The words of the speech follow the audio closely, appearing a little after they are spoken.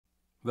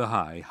The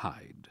High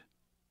Hide.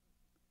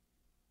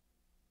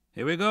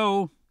 "Here we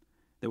go."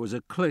 There was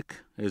a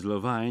click as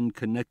Levine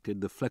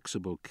connected the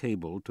flexible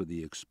cable to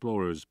the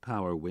Explorer's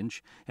power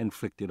winch and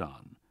flicked it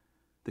on.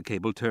 The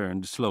cable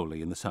turned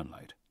slowly in the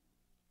sunlight.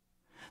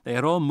 They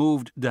had all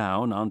moved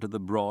down onto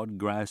the broad,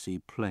 grassy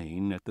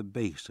plain at the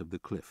base of the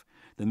cliff.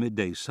 The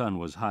midday sun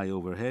was high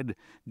overhead,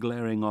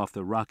 glaring off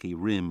the rocky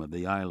rim of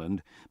the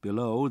island.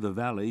 Below, the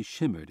valley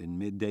shimmered in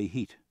midday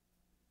heat.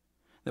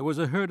 There was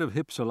a herd of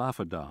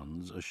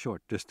hypsilophodons a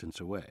short distance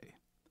away.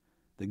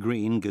 The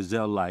green,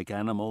 gazelle-like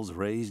animals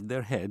raised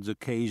their heads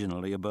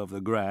occasionally above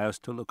the grass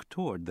to look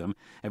toward them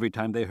every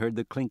time they heard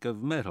the clink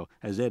of metal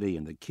as Eddie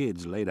and the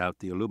kids laid out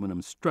the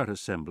aluminum strut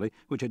assembly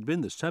which had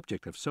been the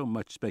subject of so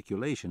much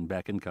speculation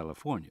back in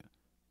California.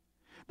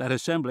 That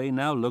assembly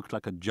now looked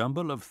like a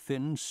jumble of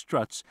thin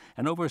struts,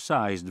 an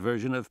oversized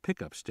version of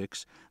pickup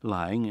sticks,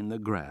 lying in the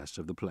grass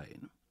of the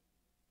plain.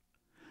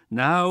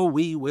 "Now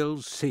we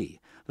will see,"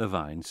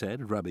 Levine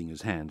said, rubbing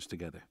his hands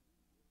together.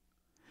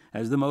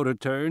 As the motor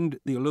turned,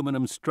 the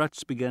aluminum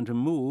struts began to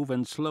move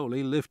and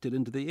slowly lifted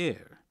into the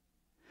air.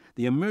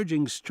 The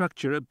emerging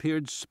structure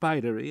appeared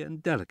spidery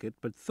and delicate,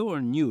 but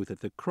Thorne knew that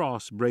the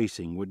cross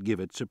bracing would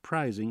give it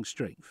surprising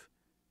strength.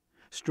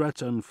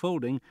 Struts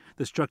unfolding,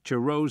 the structure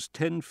rose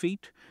 10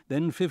 feet,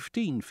 then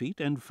 15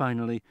 feet, and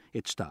finally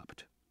it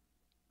stopped.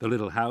 The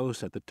little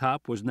house at the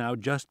top was now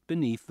just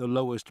beneath the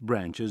lowest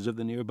branches of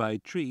the nearby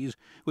trees,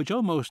 which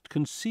almost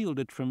concealed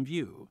it from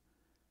view.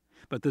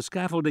 But the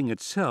scaffolding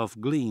itself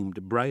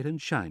gleamed bright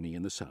and shiny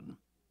in the sun.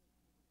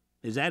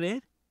 "Is that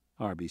it?"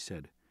 Arby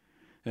said.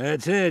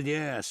 "That's it,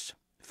 yes."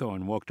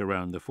 Thorne walked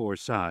around the 4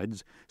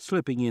 sides,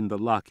 slipping in the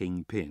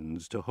locking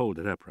pins to hold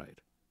it upright.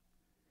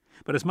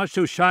 "But it's much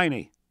too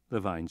shiny,"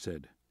 Levine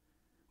said.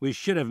 "We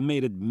should have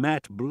made it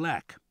matte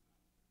black."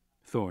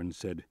 Thorne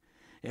said,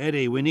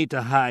 "Eddie, we need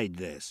to hide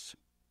this."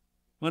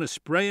 "Want to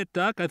spray it,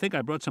 Doc? I think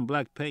I brought some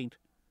black paint."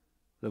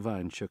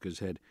 Levine shook his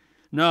head.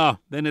 "No,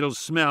 then it'll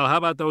smell. How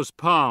about those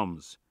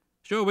palms?"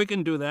 "Sure, we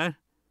can do that."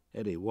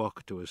 Eddie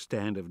walked to a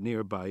stand of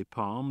nearby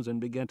palms and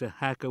began to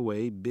hack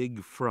away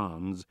big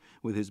fronds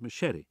with his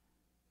machete.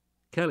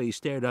 Kelly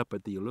stared up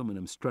at the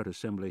aluminum strut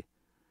assembly.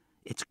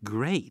 "It's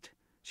great,"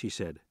 she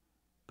said.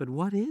 "But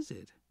what is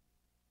it?"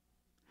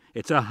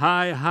 "It's a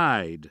high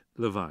hide,"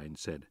 Levine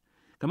said.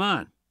 "Come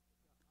on."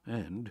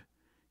 And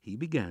he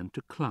began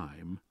to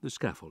climb the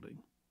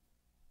scaffolding.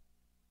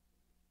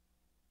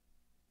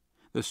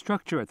 The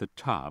structure at the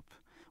top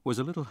was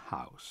a little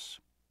house,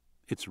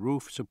 its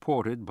roof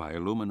supported by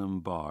aluminum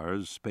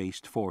bars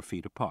spaced 4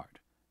 feet apart.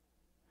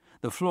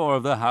 The floor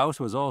of the house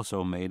was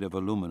also made of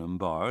aluminum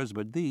bars,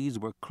 but these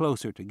were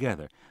closer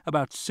together,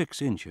 about 6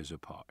 inches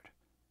apart.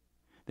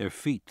 Their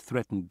feet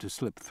threatened to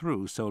slip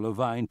through, so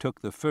Levine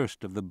took the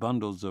first of the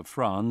bundles of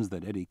fronds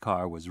that Eddie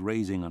Carr was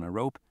raising on a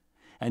rope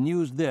and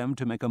used them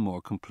to make a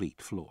more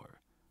complete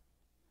floor.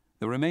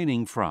 The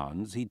remaining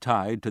fronds he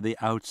tied to the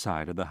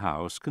outside of the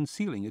house,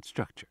 concealing its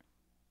structure.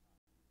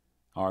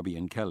 Arby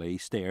and Kelly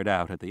stared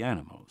out at the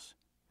animals.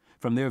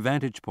 From their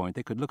vantage point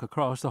they could look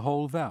across the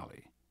whole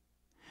valley.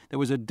 There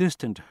was a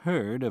distant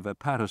herd of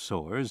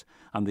apatosaurs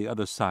on the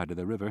other side of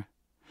the river.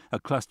 A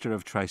cluster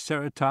of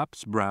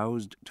triceratops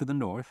browsed to the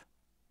north.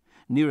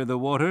 Nearer the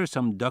water,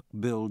 some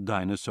duck-billed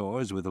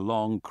dinosaurs with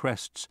long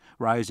crests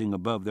rising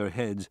above their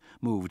heads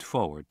moved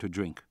forward to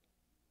drink.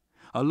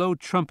 A low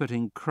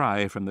trumpeting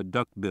cry from the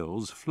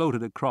duck-bills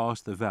floated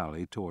across the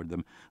valley toward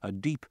them, a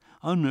deep,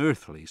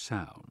 unearthly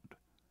sound.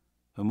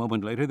 A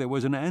moment later there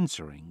was an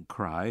answering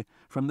cry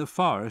from the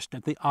forest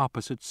at the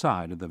opposite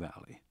side of the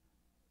valley.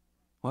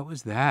 "What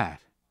was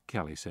that?"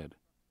 Kelly said.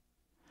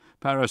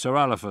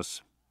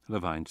 "Parasaurolophus,"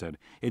 Levine said.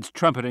 "It's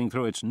trumpeting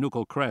through its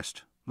nuchal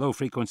crest.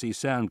 Low-frequency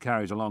sound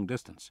carries a long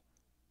distance."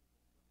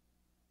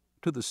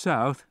 To the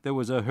south there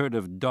was a herd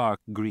of dark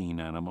green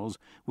animals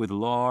with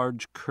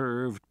large,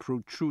 curved,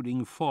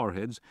 protruding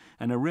foreheads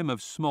and a rim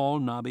of small,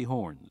 knobby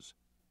horns.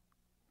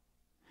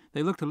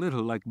 They looked a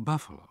little like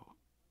buffalo.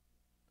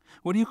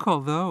 "What do you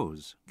call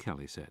those?"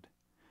 Kelly said.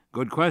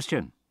 "Good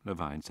question,"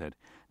 Levine said.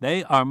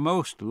 "They are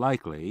most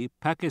likely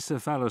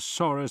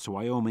Pachycephalosaurus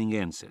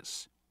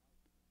wyomingensis.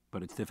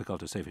 But it's difficult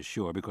to say for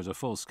sure because a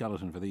full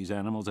skeleton for these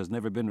animals has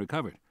never been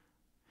recovered.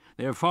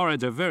 Their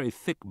foreheads are very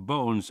thick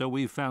bones, so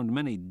we've found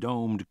many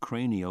domed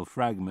cranial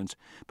fragments,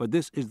 but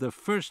this is the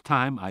first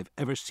time I've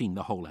ever seen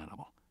the whole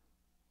animal."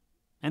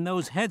 "And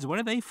those heads, what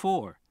are they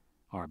for?"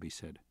 Arby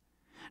said.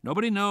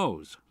 "Nobody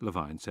knows,"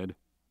 Levine said.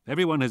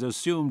 "Everyone has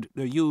assumed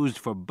they're used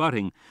for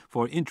butting,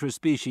 for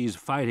intraspecies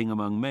fighting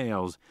among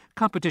males,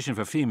 competition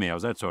for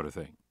females, that sort of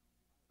thing."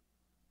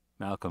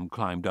 Malcolm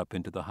climbed up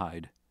into the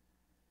hide.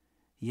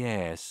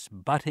 "Yes,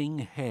 butting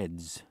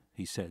heads,"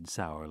 he said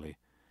sourly.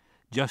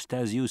 "Just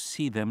as you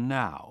see them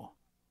now."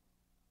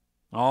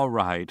 "All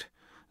right,"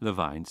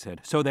 Levine said.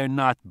 "So they're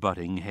not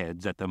butting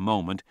heads at the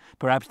moment.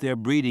 Perhaps their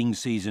breeding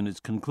season is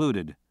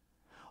concluded."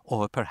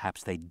 "Or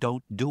perhaps they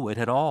don't do it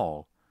at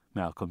all,"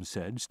 Malcolm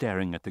said,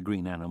 staring at the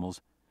green animals.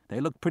 "They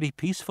look pretty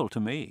peaceful to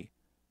me."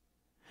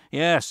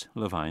 "Yes,"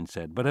 Levine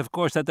said, "but of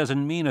course that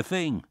doesn't mean a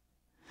thing.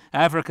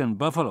 African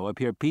buffalo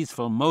appear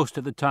peaceful most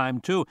of the time,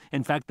 too.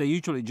 In fact, they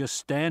usually just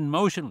stand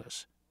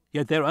motionless.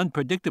 Yet they're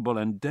unpredictable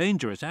and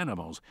dangerous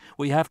animals.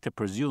 We have to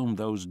presume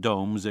those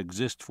domes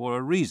exist for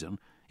a reason,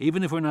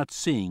 even if we're not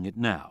seeing it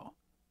now."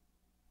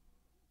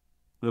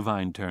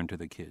 Levine turned to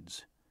the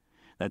kids.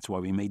 "That's why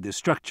we made this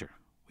structure.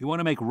 We want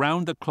to make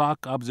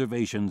round-the-clock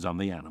observations on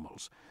the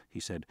animals," he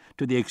said.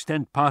 "To the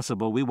extent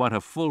possible, we want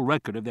a full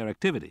record of their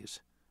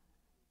activities."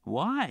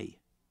 "Why?"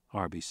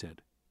 Arby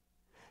said.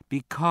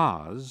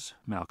 "Because,"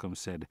 Malcolm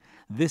said,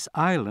 "this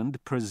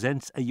island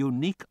presents a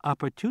unique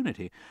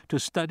opportunity to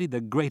study the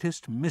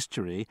greatest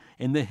mystery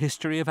in the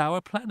history of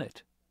our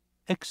planet: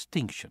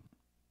 extinction.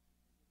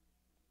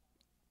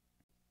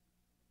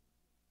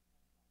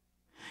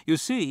 You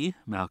see,"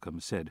 Malcolm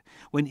said,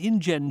 "when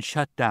InGen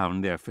shut down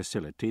their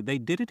facility, they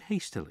did it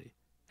hastily,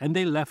 and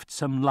they left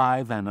some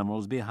live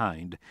animals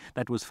behind.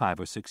 That was 5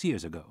 or 6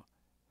 years ago.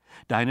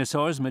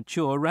 Dinosaurs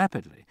mature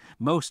rapidly.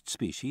 Most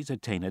species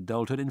attain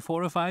adulthood in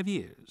 4 or 5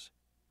 years.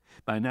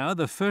 By now,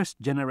 the first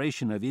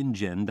generation of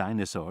InGen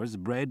dinosaurs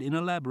bred in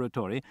a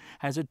laboratory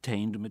has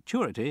attained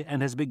maturity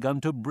and has begun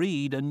to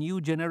breed a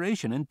new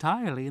generation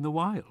entirely in the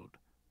wild.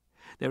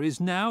 There is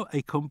now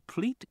a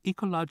complete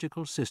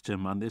ecological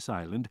system on this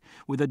island,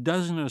 with a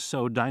dozen or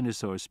so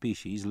dinosaur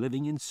species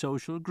living in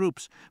social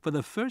groups for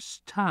the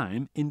first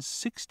time in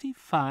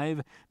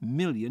 65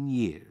 million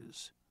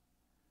years."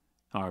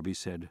 Arby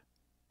said,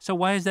 "So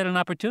why is that an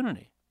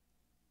opportunity?"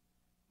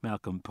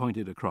 Malcolm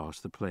pointed across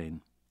the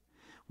plain.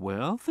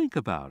 "Well, think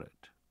about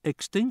it.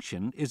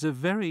 Extinction is a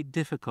very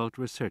difficult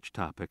research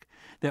topic.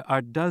 There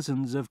are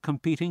dozens of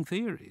competing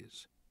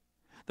theories.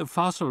 The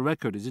fossil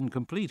record is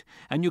incomplete,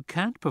 and you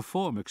can't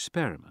perform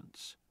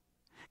experiments.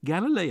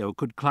 Galileo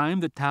could climb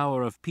the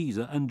Tower of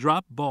Pisa and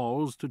drop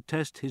balls to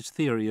test his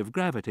theory of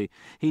gravity.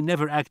 He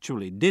never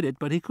actually did it,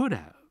 but he could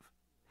have.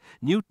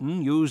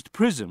 Newton used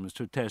prisms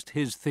to test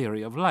his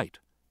theory of light.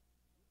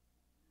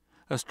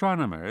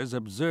 Astronomers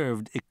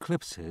observed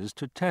eclipses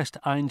to test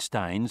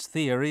Einstein's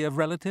theory of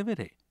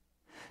relativity.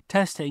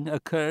 Testing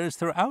occurs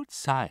throughout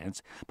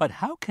science, but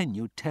how can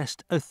you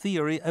test a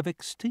theory of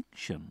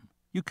extinction?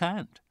 You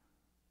can't."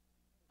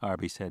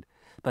 Arby said,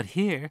 "But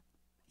here—"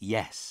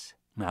 "Yes,"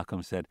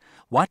 Malcolm said.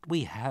 "What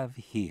we have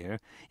here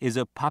is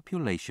a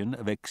population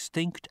of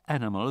extinct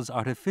animals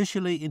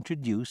artificially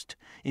introduced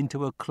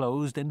into a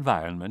closed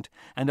environment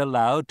and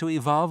allowed to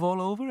evolve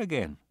all over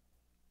again.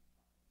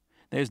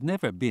 There's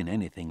never been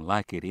anything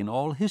like it in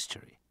all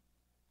history.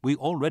 We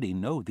already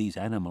know these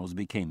animals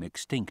became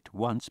extinct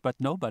once, but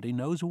nobody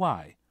knows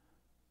why."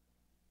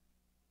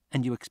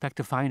 "And you expect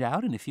to find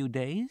out in a few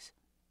days?"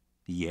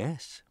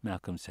 "Yes,"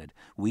 Malcolm said,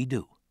 "we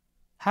do."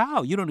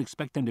 "How? You don't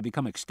expect them to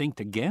become extinct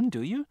again,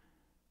 do you?"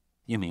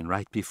 "You mean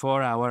right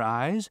before our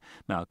eyes?"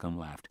 Malcolm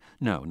laughed.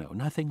 No,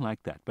 nothing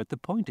like that. But the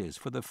point is,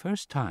 for the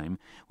first time,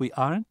 we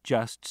aren't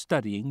just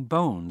studying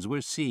bones.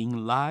 We're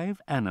seeing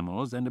live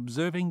animals and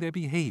observing their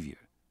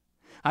behavior.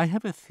 I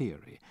have a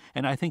theory,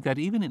 and I think that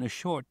even in a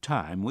short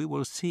time we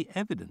will see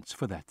evidence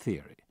for that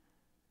theory."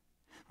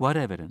 "What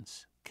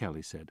evidence?"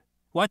 Kelly said.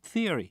 "What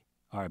theory?"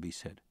 Arby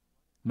said.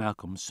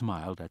 Malcolm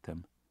smiled at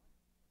them.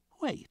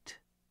 "Wait,"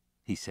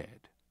 he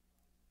said.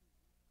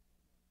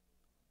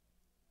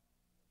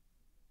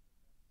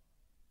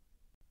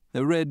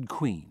 The Red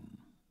Queen.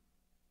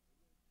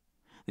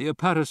 The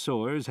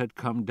apatosaurs had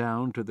come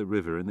down to the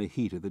river in the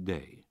heat of the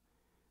day.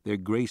 Their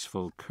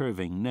graceful,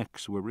 curving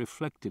necks were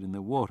reflected in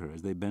the water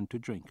as they bent to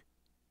drink.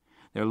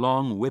 Their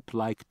long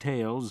whip-like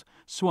tails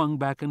swung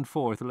back and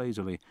forth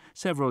lazily.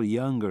 Several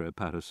younger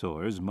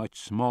apatosaurs, much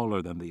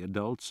smaller than the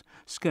adults,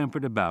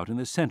 scampered about in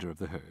the center of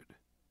the herd.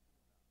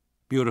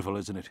 "Beautiful,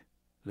 isn't it?"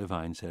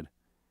 Levine said.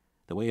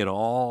 "The way it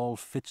all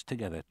fits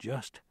together,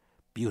 just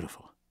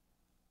beautiful."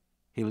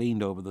 He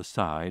leaned over the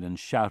side and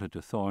shouted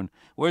to Thorne,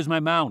 "Where's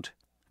my mount?"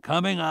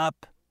 "Coming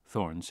up,"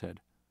 Thorne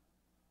said.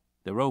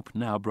 The rope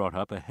now brought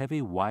up a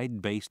heavy,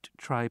 wide-based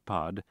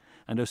tripod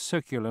and a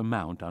circular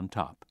mount on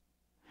top.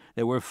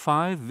 There were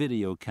 5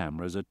 video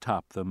cameras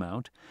atop the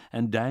mount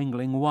and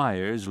dangling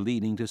wires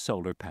leading to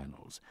solar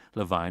panels.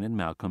 Levine and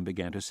Malcolm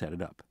began to set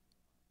it up.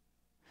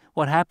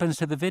 "What happens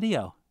to the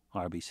video?"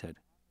 Arby said.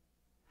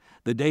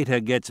 "The data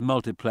gets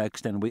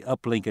multiplexed and we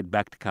uplink it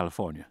back to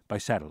California by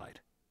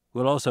satellite.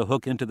 We'll also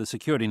hook into the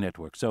security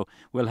network, so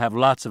we'll have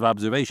lots of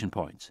observation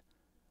points."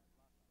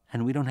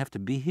 "And we don't have to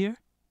be here?"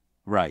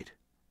 "Right."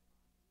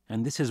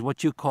 "And this is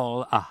what you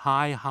call a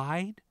high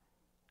hide?"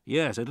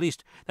 "Yes, at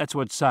least that's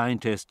what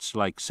scientists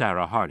like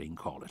Sarah Harding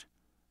call it."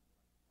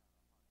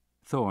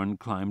 Thorne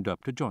climbed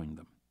up to join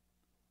them.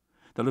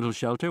 The little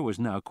shelter was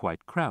now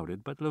quite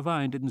crowded, but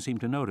Levine didn't seem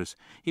to notice.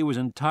 He was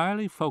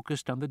entirely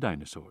focused on the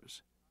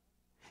dinosaurs.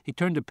 He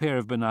turned a pair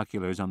of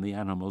binoculars on the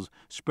animals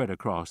spread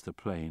across the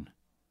plain.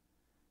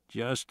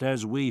 "Just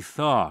as we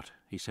thought,"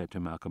 he said to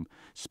Malcolm.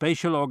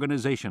 "Spatial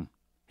organization.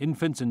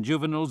 Infants and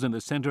juveniles in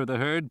the center of the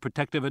herd,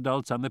 protective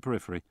adults on the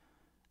periphery.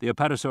 The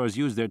apatosaurs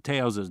use their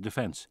tails as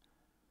defense."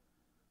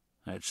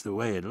 "That's the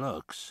way it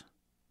looks."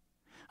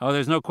 "Oh,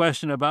 there's no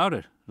question about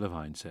it,"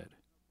 Levine said.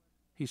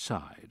 He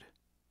sighed.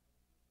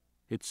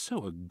 It's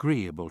so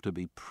agreeable to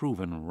be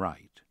proven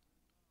right.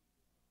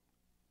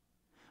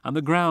 On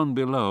the ground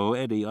below,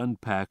 Eddie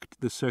unpacked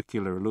the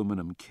circular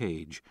aluminum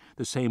cage,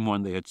 the same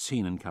one they had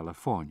seen in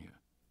California.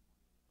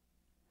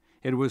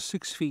 It was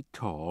 6 feet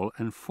tall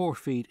and 4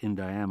 feet in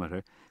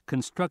diameter,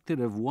 constructed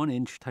of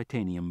 1-inch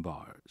titanium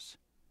bars.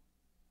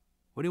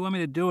 "What do you want me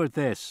to do with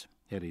this?"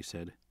 Eddie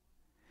said.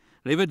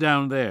 "Leave it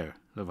down there,"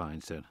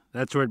 Levine said.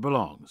 "That's where it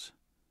belongs."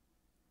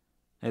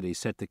 Eddie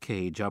set the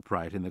cage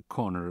upright in the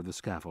corner of the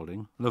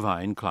scaffolding.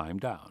 Levine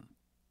climbed down.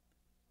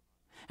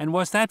 "And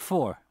what's that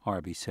for?"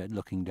 Arby said,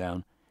 looking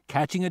down.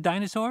 "Catching a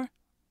dinosaur?"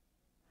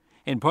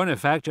 "In point of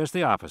fact, just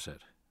the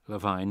opposite."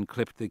 Levine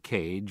clipped the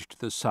cage to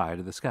the side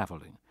of the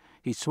scaffolding.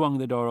 He swung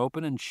the door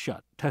open and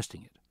shut,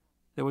 testing it.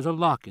 There was a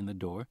lock in the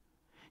door.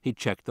 He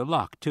checked the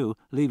lock, too,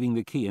 leaving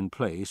the key in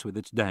place with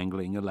its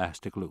dangling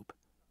elastic loop.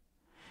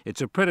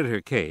 "It's a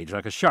predator cage,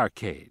 like a shark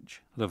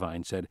cage,"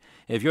 Levine said.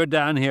 "If you're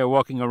down here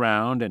walking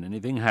around and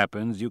anything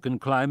happens, you can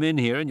climb in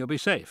here and you'll be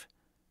safe."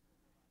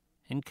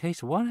 "In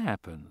case what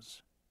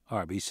happens?"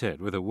 Arby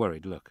said with a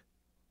worried look.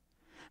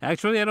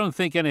 "Actually, I don't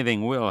think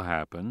anything will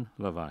happen,"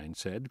 Levine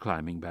said,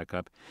 climbing back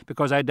up,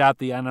 "because I doubt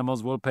the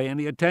animals will pay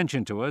any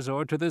attention to us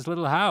or to this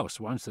little house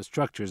once the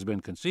structure's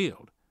been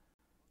concealed."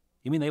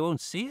 "You mean they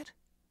won't see it?"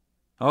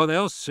 "Oh,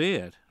 they'll see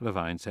it,"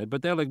 Levine said,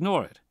 "but they'll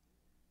ignore it."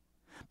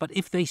 "But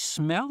if they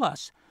smell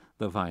us—"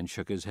 Levine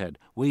shook his head.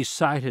 "We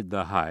sighted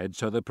the hide,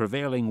 so the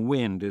prevailing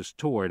wind is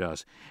toward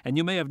us, and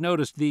you may have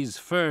noticed these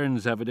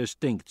ferns have a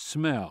distinct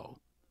smell."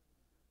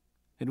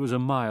 It was a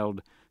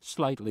mild,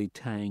 slightly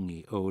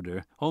tangy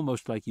odor,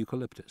 almost like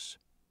eucalyptus.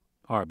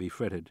 Arby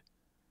fretted.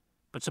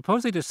 "But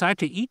suppose they decide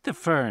to eat the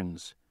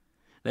ferns?"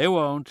 "They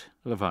won't,"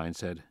 Levine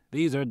said.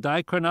 "These are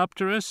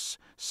Dicronopterus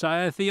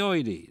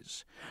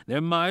cyathioides.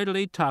 They're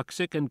mildly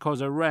toxic and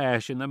cause a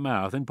rash in the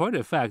mouth. In point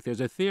of fact,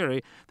 there's a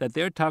theory that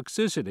their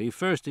toxicity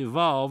first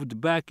evolved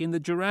back in the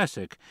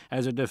Jurassic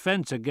as a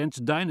defense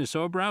against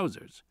dinosaur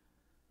browsers."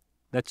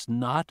 "That's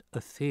not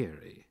a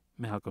theory,"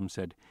 Malcolm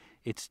said.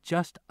 "It's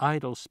just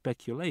idle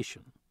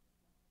speculation."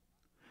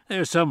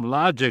 "There's some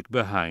logic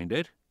behind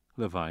it,"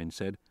 Levine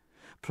said.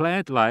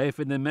 "Plant life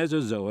in the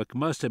Mesozoic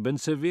must have been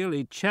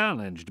severely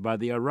challenged by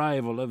the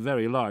arrival of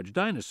very large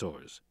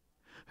dinosaurs.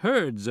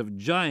 Herds of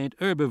giant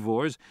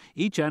herbivores,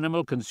 each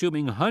animal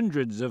consuming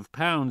hundreds of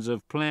pounds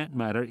of plant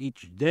matter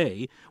each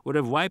day, would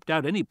have wiped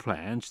out any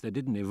plants that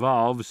didn't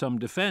evolve some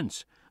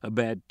defense, a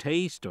bad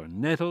taste, or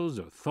nettles,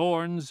 or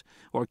thorns,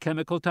 or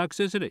chemical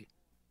toxicity.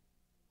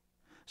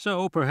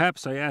 So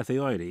perhaps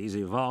Cyathioides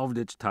evolved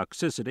its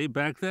toxicity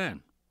back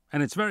then.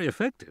 And it's very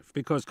effective,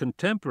 because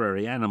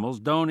contemporary animals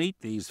don't eat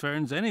these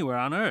ferns anywhere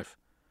on Earth.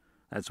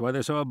 That's why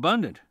they're so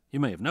abundant, you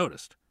may have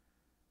noticed."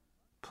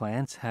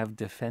 "Plants have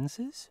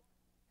defenses?"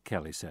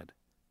 Kelly said.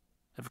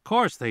 "Of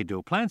course they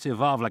do. Plants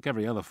evolve like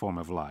every other form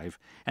of life,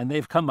 and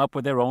they've come up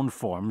with their own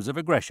forms of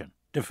aggression,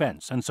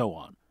 defense, and so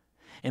on.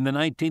 In the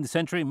 19th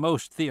century,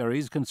 most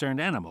theories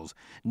concerned animals.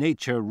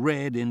 Nature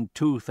red in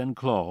tooth and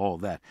claw, all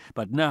that.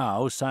 But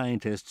now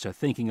scientists are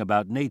thinking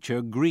about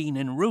nature green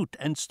in root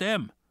and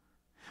stem.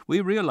 We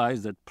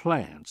realize that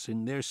plants,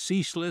 in their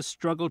ceaseless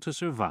struggle to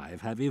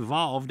survive, have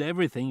evolved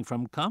everything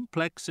from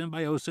complex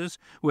symbiosis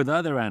with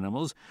other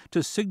animals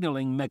to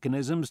signaling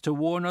mechanisms to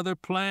warn other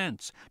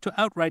plants,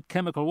 to outright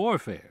chemical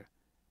warfare."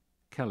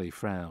 Kelly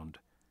frowned.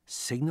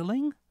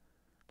 "Signaling?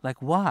 Like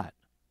what?"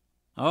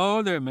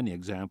 "Oh, there are many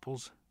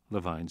examples,"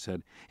 Levine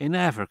said. "In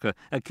Africa,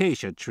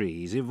 acacia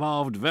trees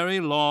evolved very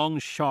long,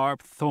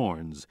 sharp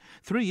thorns,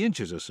 3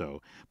 inches or so,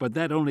 but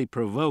that only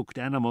provoked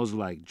animals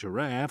like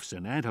giraffes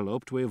and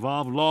antelope to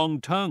evolve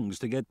long tongues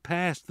to get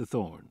past the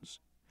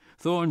thorns.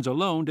 Thorns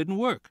alone didn't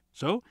work,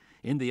 so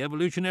in the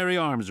evolutionary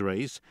arms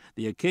race,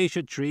 the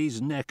acacia trees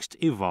next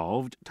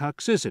evolved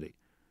toxicity.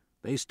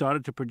 They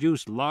started to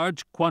produce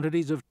large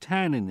quantities of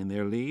tannin in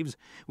their leaves,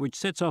 which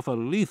sets off a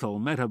lethal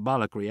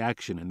metabolic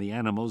reaction in the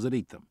animals that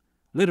eat them,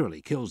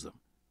 literally kills them.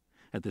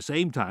 At the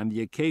same time, the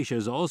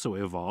acacias also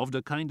evolved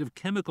a kind of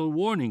chemical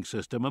warning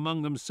system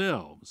among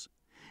themselves.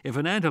 If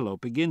an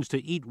antelope begins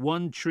to eat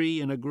one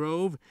tree in a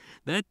grove,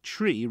 that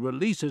tree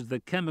releases the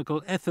chemical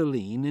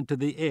ethylene into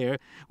the air,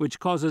 which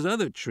causes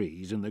other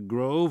trees in the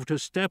grove to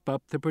step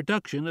up the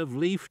production of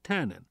leaf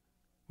tannin.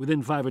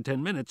 Within 5 or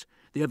 10 minutes,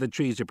 the other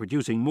trees are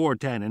producing more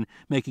tannin,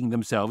 making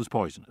themselves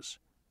poisonous."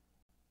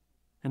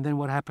 "And then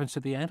what happens to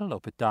the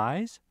antelope? It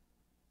dies?"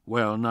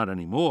 "Well, not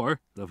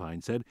anymore,"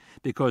 Levine said,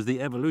 "because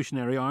the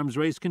evolutionary arms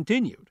race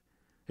continued.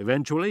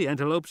 Eventually,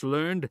 antelopes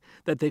learned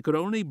that they could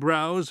only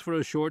browse for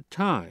a short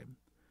time.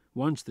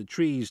 Once the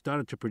trees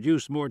started to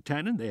produce more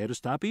tannin, they had to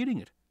stop eating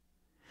it.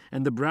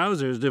 And the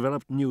browsers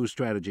developed new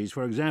strategies.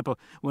 For example,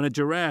 when a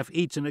giraffe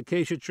eats an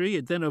acacia tree,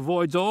 it then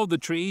avoids all the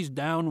trees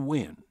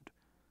downwind.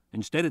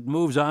 Instead, it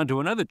moves on to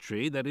another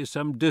tree that is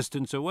some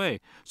distance away,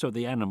 so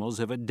the animals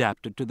have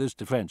adapted to this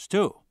defense,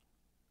 too."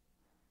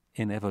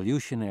 "In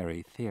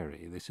evolutionary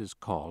theory, this is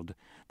called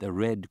the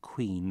Red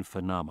Queen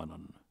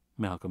phenomenon,"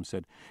 Malcolm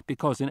said,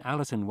 "because in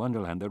Alice in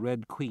Wonderland, the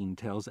Red Queen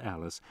tells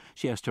Alice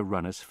she has to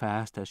run as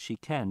fast as she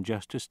can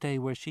just to stay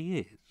where she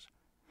is.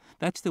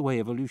 That's the way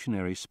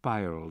evolutionary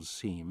spirals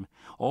seem.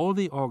 All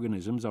the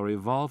organisms are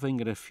evolving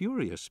at a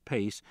furious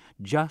pace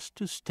just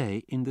to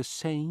stay in the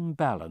same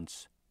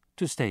balance,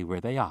 to stay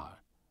where they are.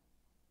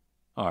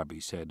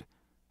 Arby said,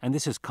 "And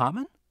this is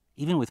common?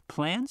 Even with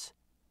plants?"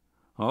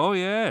 "Oh,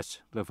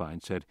 yes," Levine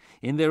said.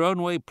 "In their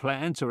own way,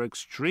 plants are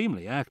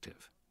extremely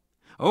active.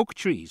 Oak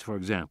trees, for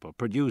example,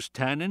 produce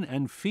tannin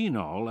and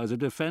phenol as a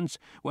defense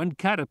when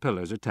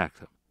caterpillars attack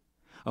them.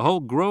 A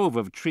whole grove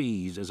of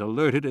trees is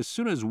alerted as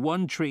soon as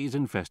one tree is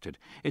infested.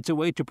 It's a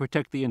way to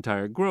protect the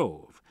entire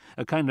grove,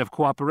 a kind of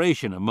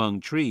cooperation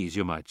among trees,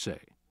 you might say."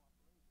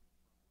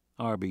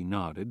 Arby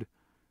nodded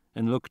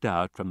and looked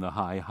out from the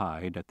high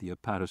hide at the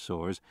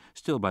apatosaurs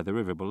still by the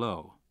river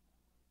below.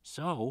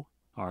 "So,"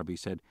 Arby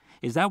said,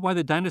 "is that why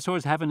the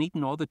dinosaurs haven't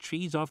eaten all the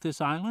trees off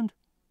this island?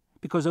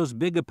 Because those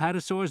big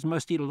apatosaurs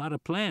must eat a lot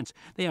of plants.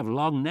 They have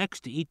long necks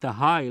to eat the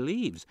high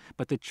leaves,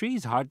 but the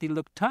trees hardly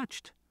look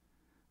touched."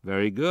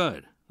 "Very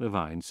good,"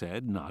 Levine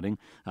said, nodding.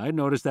 "I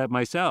noticed that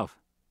myself."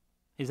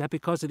 "Is that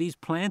because of these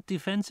plant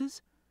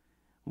defenses?"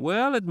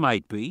 "Well, it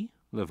might be,"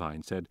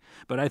 Levine said,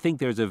 "but I think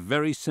there's a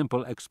very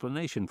simple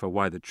explanation for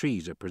why the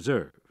trees are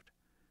preserved."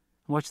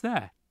 "What's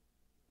that?"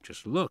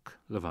 "Just look,"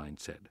 Levine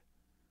said.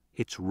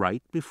 "It's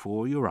right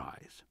before your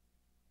eyes."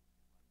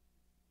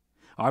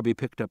 Arby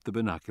picked up the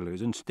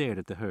binoculars and stared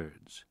at the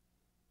herds.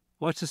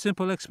 "What's the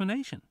simple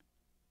explanation?"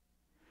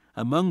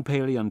 "Among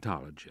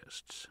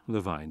paleontologists,"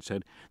 Levine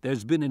said,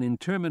 "there's been an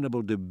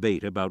interminable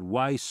debate about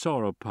why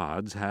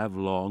sauropods have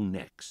long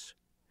necks.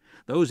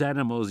 Those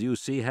animals you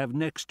see have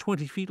necks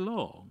 20 feet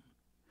long.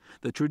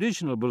 The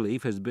traditional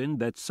belief has been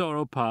that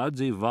sauropods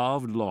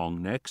evolved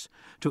long necks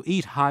to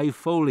eat high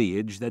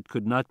foliage that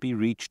could not be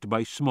reached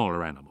by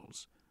smaller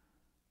animals."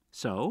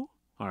 "So,"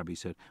 Arby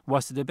said,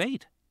 "what's the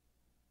debate?"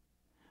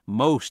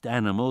 "Most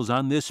animals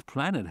on this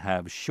planet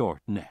have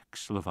short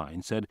necks,"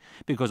 Levine said,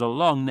 "because a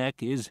long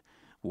neck is,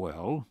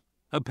 well,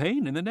 a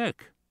pain in the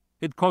neck.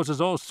 It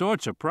causes all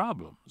sorts of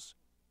problems.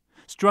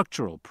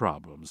 Structural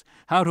problems,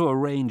 how to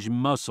arrange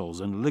muscles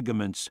and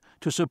ligaments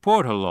to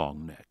support a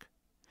long neck.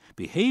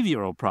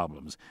 Behavioral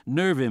problems,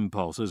 nerve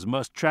impulses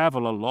must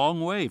travel a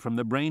long way from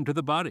the brain to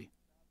the body.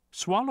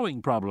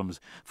 Swallowing problems,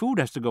 food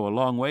has to go a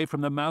long way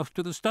from the mouth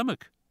to the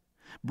stomach.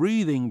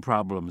 Breathing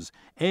problems,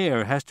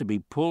 air has to be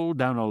pulled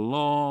down a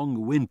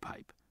long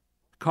windpipe.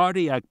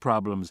 Cardiac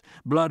problems,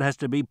 blood has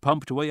to be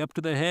pumped way up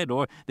to the head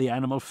or the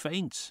animal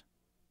faints.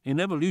 In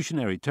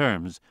evolutionary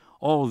terms,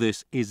 all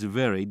this is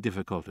very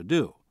difficult to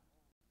do."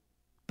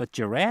 "But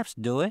giraffes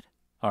do it,"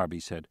 Arby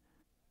said.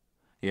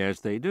 "Yes,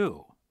 they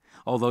do.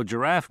 Although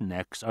giraffe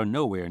necks are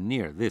nowhere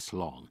near this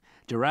long,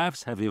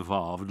 giraffes have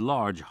evolved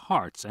large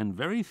hearts and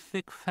very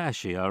thick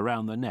fascia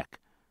around the neck.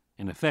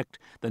 In effect,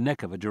 the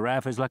neck of a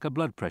giraffe is like a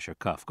blood pressure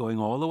cuff going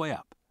all the way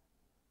up."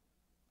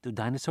 "Do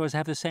dinosaurs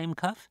have the same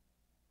cuff?"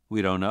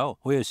 "We don't know.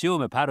 We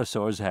assume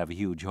apatosaurs have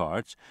huge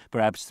hearts,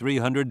 perhaps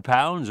 300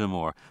 pounds or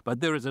more,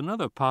 but there is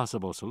another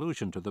possible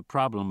solution to the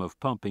problem of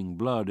pumping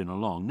blood in a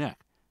long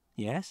neck."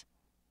 "Yes?"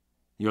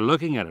 "You're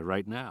looking at it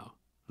right now,"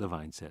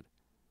 Levine said.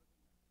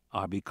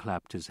 Arby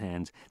clapped his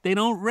hands. "They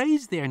don't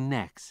raise their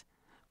necks."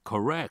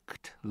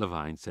 "Correct,"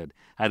 Levine said.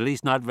 "At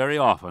least not very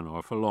often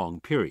or for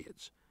long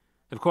periods.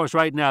 Of course,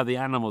 right now the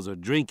animals are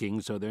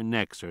drinking, so their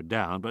necks are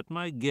down, but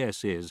my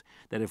guess is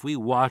that if we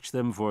watch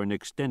them for an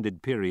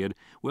extended period,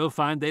 we'll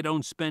find they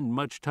don't spend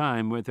much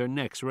time with their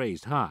necks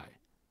raised high."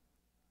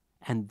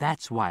 "And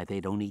that's why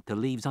they don't eat the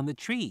leaves on the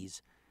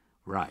trees."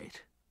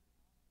 "Right."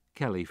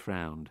 Kelly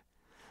frowned.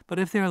 "But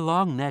if their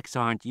long necks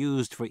aren't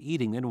used for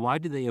eating, then why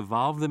did they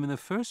evolve them in the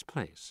first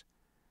place?"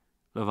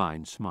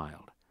 Levine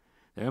smiled.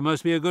 "There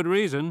must be a good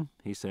reason,"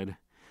 he said.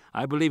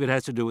 "I believe it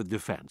has to do with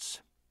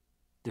defense."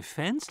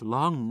 "Defense?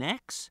 Long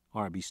necks?"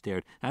 Arby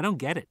stared. "I don't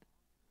get it."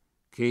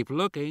 "Keep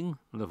looking,"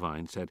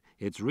 Levine said.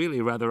 "It's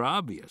really rather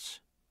obvious."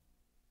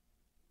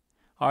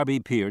 Arby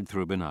peered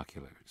through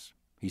binoculars.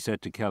 He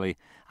said to Kelly,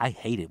 "I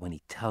hate it when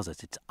he tells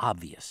us it's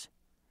obvious."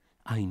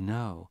 "I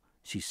know,"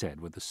 she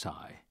said with a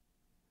sigh.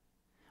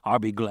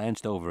 Arby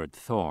glanced over at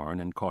Thorne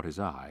and caught his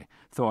eye.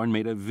 Thorne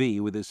made a V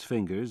with his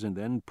fingers and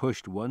then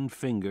pushed one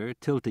finger,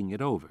 tilting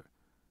it over.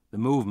 The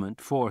movement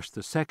forced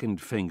the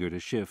second finger to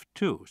shift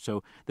too,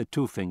 so the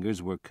two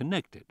fingers were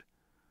connected.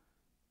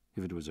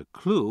 If it was a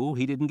clue,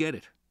 he didn't get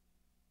it.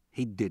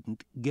 He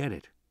didn't get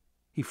it.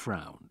 He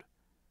frowned.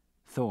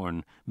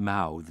 Thorne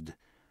mouthed,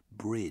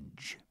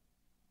 "Bridge."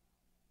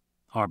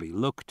 Arby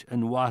looked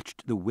and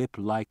watched the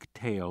whip-like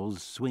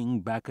tails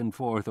swing back and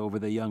forth over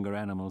the younger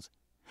animals.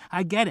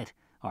 "I get it,"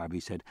 Arby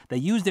said. "They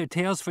use their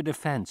tails for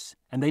defense,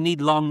 and they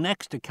need long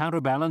necks to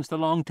counterbalance the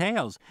long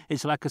tails.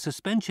 It's like a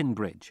suspension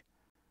bridge."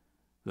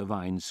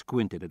 Levine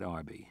squinted at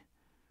Arby.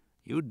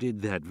 "You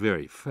did that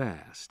very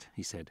fast,"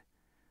 he said.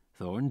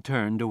 Thorne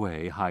turned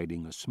away,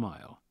 hiding a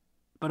smile.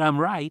 "But I'm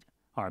right,"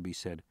 Arby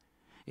said.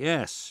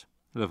 "Yes,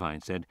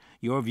 Levine said.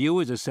 "Your view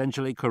is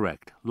essentially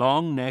correct.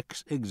 Long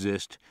necks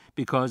exist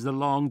because the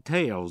long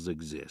tails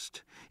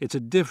exist. It's a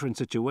different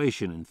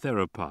situation in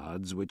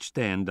theropods, which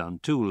stand on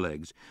two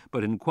legs,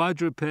 but in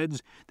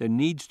quadrupeds there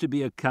needs to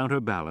be a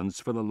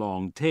counterbalance for the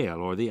long tail,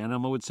 or the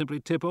animal would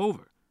simply tip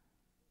over."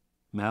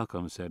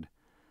 Malcolm said,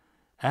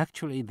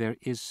 "Actually, there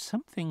is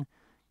something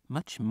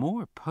much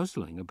more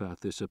puzzling about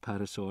this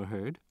apatosaur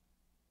herd."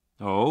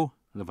 "Oh?"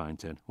 Levine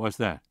said. "What's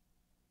that?"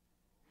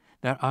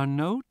 "There are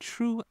no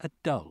true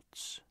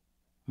adults,"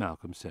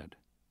 Malcolm said.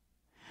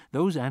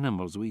 "Those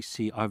animals we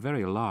see are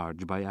very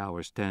large by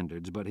our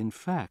standards, but in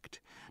fact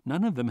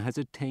none of them has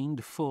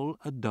attained full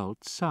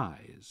adult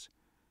size.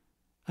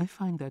 I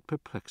find that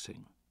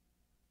perplexing."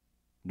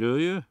 "Do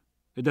you?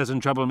 It doesn't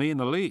trouble me in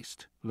the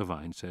least,"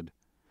 Levine said.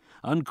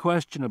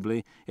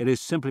 "Unquestionably, it is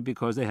simply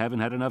because they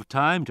haven't had enough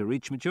time to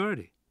reach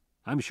maturity.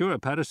 I'm sure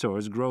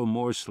apatosaurs grow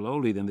more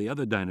slowly than the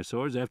other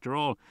dinosaurs. After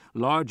all,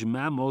 large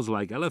mammals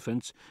like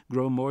elephants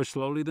grow more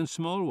slowly than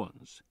small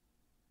ones."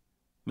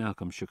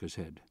 Malcolm shook his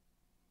head.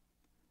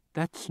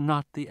 "That's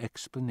not the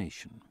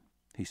explanation,"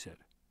 he said.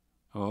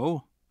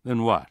 "Oh?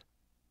 Then what?"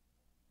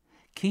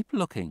 "Keep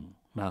looking,"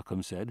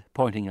 Malcolm said,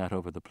 pointing out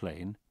over the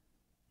plain.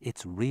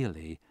 "It's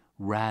really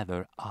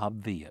rather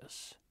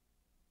obvious."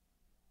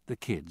 The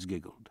kids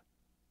giggled.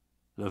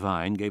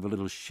 Levine gave a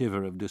little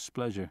shiver of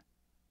displeasure.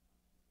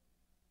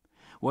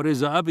 "What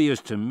is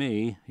obvious to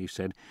me," he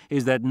said,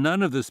 "is that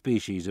none of the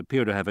species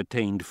appear to have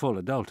attained full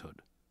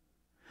adulthood.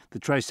 The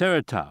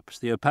Triceratops,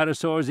 the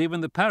apatosaurs,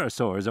 even the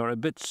parasaurs are a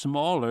bit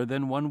smaller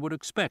than one would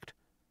expect.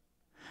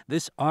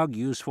 This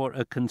argues for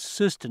a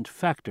consistent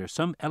factor,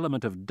 some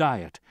element of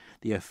diet,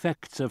 the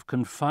effects of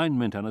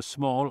confinement on a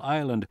small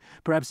island,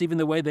 perhaps even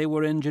the way they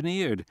were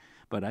engineered,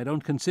 but I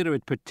don't consider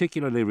it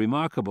particularly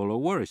remarkable or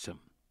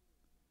worrisome."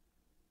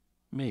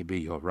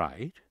 "Maybe you're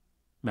right,"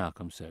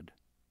 Malcolm said.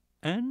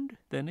 "And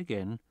then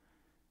again,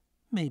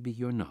 maybe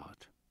you're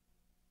not."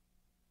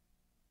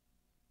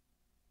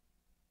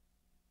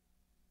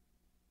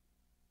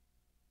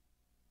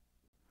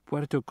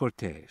 Puerto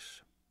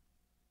Cortes.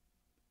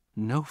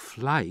 "No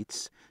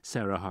flights?"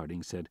 Sarah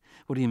Harding said.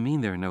 "What do you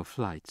mean there are no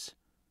flights?"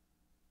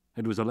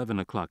 It was 11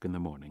 o'clock in the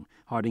morning.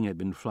 Harding had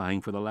been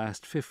flying for the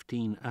last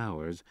 15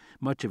 hours,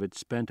 much of it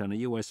spent on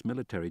a U.S.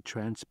 military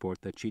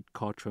transport that she'd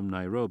caught from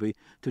Nairobi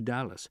to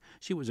Dallas.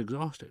 She was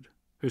exhausted.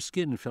 Her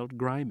skin felt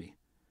grimy.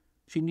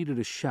 She needed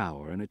a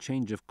shower and a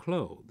change of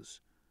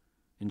clothes.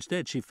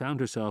 Instead, she found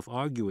herself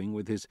arguing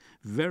with his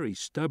very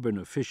stubborn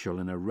official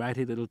in a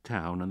ratty little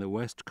town on the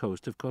west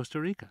coast of Costa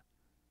Rica.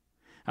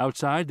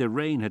 Outside, the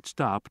rain had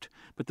stopped,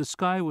 but the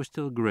sky was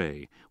still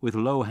gray, with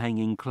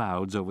low-hanging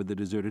clouds over the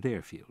deserted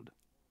airfield.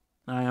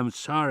 "I am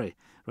sorry,"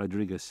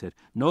 Rodriguez said.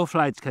 "No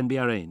flights can be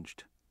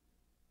arranged."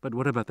 "But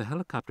what about the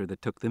helicopter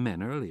that took the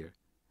men earlier?"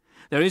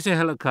 "There is a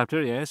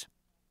helicopter, yes."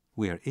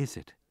 "Where is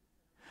it?"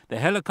 "The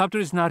helicopter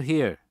is not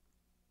here."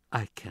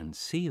 "I can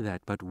see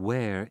that, but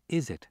where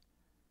is it?"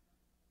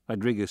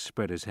 Rodriguez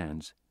spread his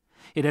hands.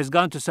 "It has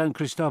gone to San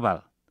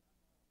Cristobal."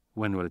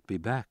 "When will it be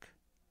back?"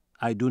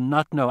 "I do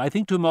not know. I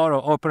think tomorrow,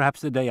 or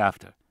perhaps the day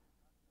after."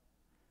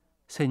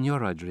 "Senor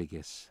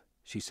Rodriguez,"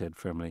 she said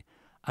firmly,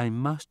 "I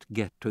must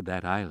get to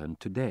that island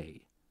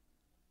today."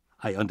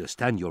 "I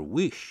understand your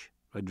wish,"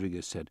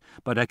 Rodriguez said,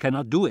 "but I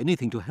cannot do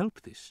anything to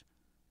help this."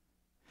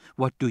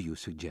 "What do you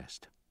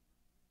suggest?"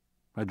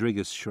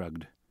 Rodriguez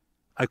shrugged.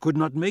 "I could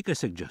not make a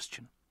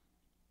suggestion."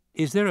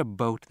 "Is there a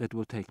boat that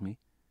will take me?"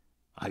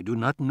 "I do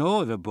not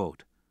know of a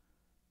boat."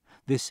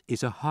 "This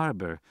is a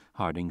harbor,"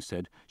 Harding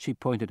said. She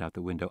pointed out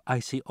the window. "I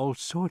see all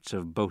sorts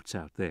of boats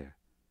out there."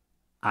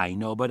 "I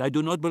know, but I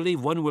do not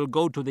believe one will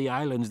go to the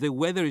islands. The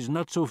weather is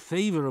not so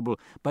favorable."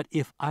 "But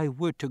if I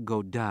were to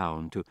go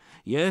down to—"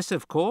 "Yes,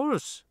 of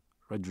course,"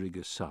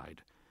 Rodriguez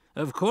sighed.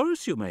 "Of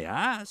course you may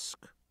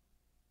ask."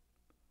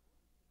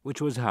 Which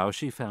was how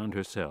she found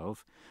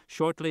herself,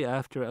 shortly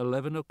after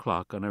 11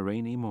 o'clock on a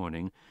rainy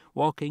morning,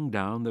 walking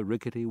down the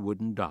rickety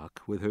wooden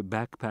dock with her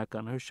backpack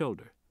on her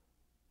shoulder.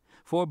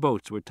 4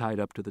 boats were tied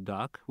up to the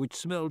dock, which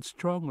smelled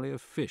strongly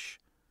of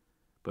fish,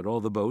 but all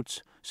the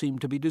boats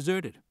seemed to be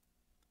deserted.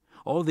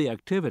 All the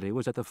activity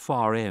was at the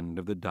far end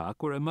of the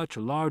dock, where a much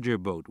larger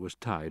boat was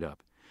tied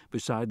up.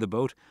 Beside the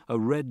boat, a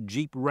red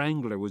Jeep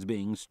Wrangler was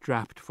being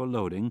strapped for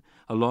loading,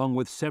 along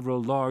with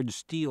several large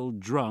steel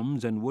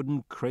drums and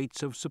wooden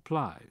crates of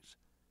supplies.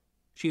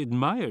 She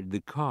admired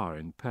the car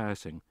in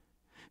passing.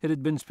 It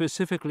had been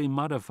specifically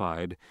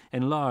modified,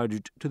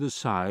 enlarged to the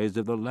size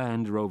of the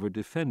Land Rover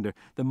Defender,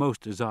 the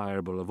most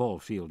desirable of all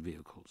field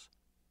vehicles.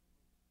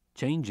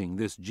 Changing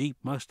this Jeep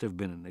must have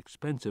been an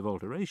expensive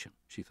alteration,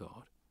 she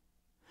thought.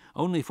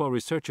 Only for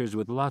researchers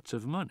with lots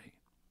of money.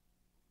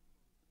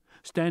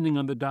 Standing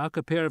on the dock,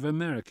 a pair of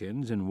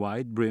Americans in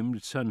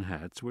wide-brimmed sun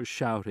hats were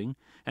shouting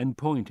and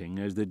pointing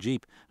as the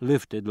Jeep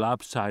lifted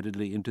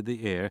lopsidedly into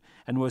the air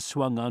and was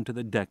swung onto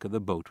the deck of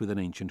the boat with an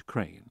ancient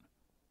crane.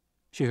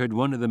 She heard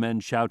one of the men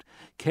shout,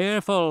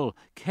 "Careful!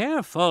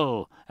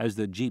 Careful!" as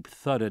the Jeep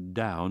thudded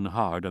down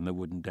hard on the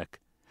wooden deck.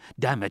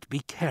 "Damn it,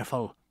 be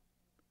careful!"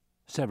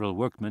 Several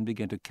workmen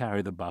began to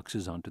carry the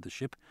boxes onto the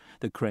ship.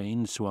 The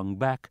crane swung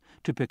back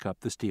to pick up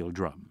the steel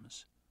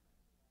drums.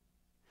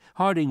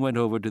 Harding went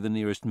over to the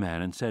nearest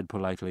man and said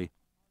politely,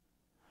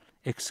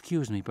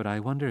 "Excuse me, but I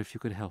wonder if you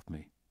could help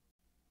me."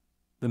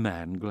 The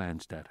man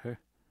glanced at her.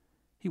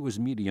 He was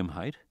medium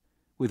height,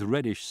 with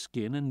reddish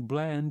skin and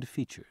bland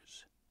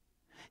features.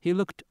 He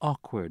looked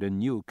awkward in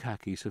new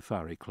khaki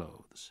safari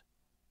clothes.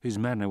 His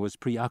manner was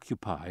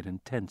preoccupied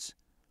and tense.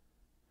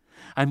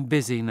 "I'm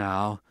busy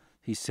now,"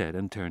 he said,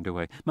 and turned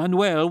away.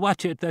 "Manuel,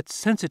 watch it! That's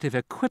sensitive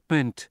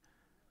equipment!"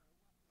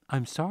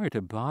 "I'm sorry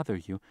to bother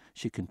you,"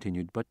 she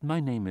continued, "but my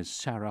name is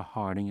Sarah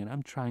Harding, and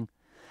I'm trying—"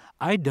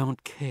 "I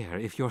don't care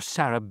if you're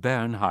Sarah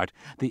Bernhardt.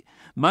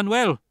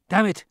 Manuel,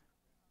 damn it!"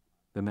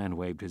 The man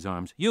waved his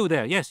arms. "You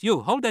there, yes,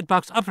 you! Hold that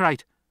box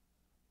upright!"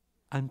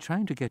 "I'm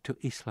trying to get to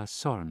Isla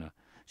Sorna,"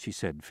 she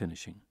said,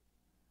 finishing.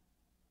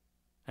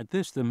 At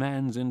this the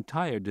man's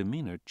entire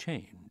demeanor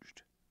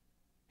changed.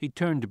 He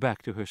turned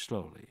back to her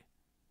slowly.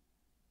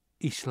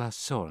 "Isla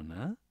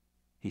Sorna?"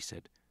 he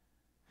said.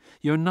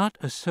 "You're not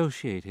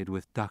associated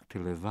with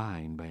Dr.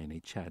 Levine by any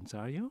chance,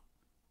 are you?"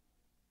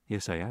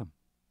 "Yes, I am."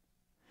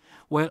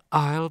 "Well,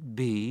 I'll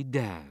be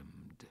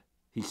damned,"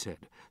 he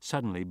said,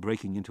 suddenly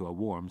breaking into a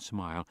warm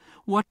smile.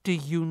 "What do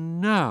you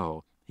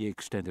know?" He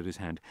extended his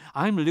hand.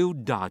 "I'm Lou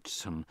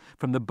Dodgson,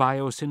 from the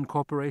Biosyn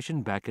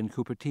Corporation back in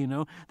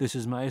Cupertino. This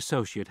is my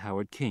associate,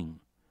 Howard King."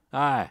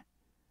 "Aye,"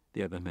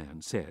 the other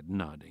man said,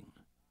 nodding.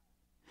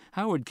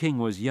 Howard King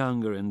was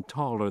younger and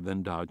taller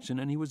than Dodgson,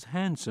 and he was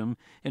handsome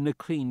in a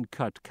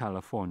clean-cut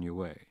California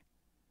way.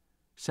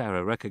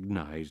 Sarah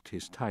recognized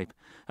his type,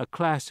 a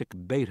classic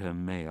beta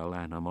male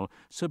animal,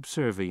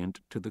 subservient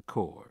to the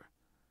core.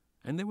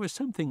 And there was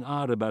something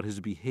odd about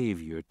his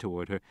behavior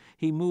toward her.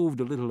 He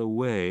moved a little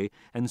away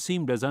and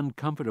seemed as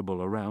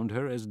uncomfortable around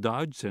her as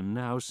Dodgson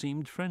now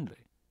seemed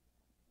friendly.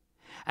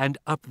 "And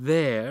up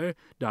there,"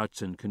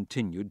 Dodgson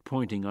continued,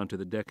 pointing onto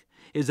the deck,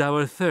 "is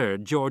our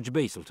third, George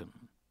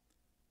Basilton."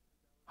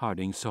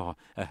 Harding saw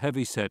a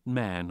heavy-set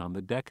man on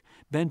the deck,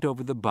 bent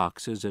over the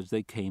boxes as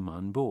they came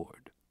on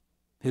board.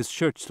 His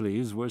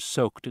shirt-sleeves were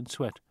soaked in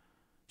sweat.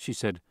 She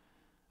said,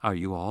 "Are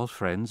you all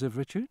friends of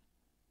Richard?"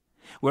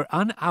 "We're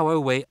on our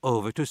way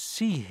over to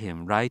see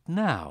him right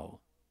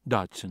now,"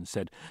 Dodgson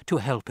said, "to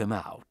help him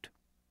out."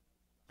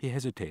 He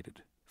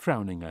hesitated,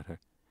 frowning at her.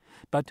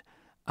 "But,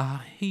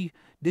 he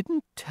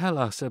didn't tell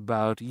us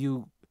about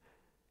you—"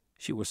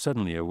 She was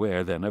suddenly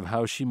aware then of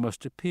how she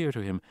must appear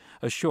to him,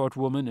 a short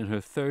woman in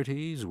her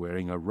 30s,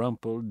 wearing a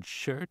rumpled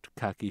shirt,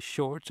 khaki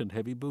shorts, and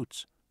heavy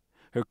boots.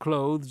 Her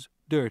clothes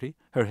dirty,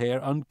 her hair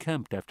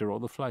unkempt after all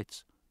the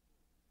flights.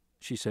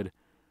 She said,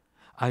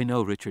 "I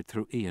know Richard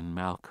through Ian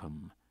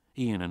Malcolm.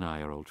 Ian and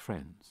I are old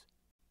friends."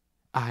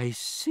 "I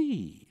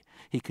see."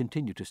 He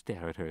continued to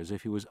stare at her as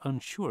if he was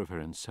unsure of her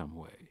in some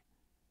way.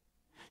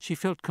 She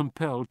felt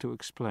compelled to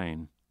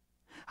explain.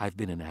 "I've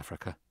been in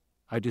Africa.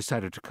 I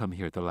decided to come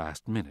here at the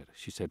last minute,"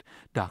 she said.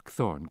 "Doc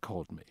Thorne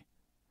called me."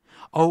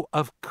 "Oh,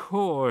 of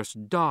course,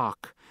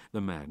 Doc." The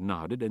man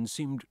nodded and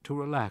seemed to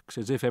relax,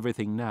 as if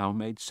everything now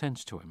made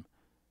sense to him.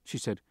 She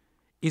said,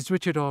 "Is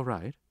Richard all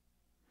right?"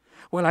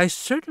 "Well, I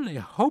certainly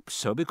hope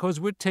so, because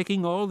we're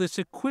taking all this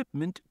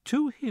equipment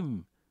to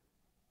him."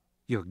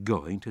 "You're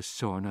going to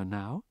Sorna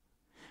now?"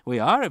 "We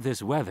are, if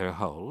this weather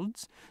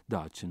holds,"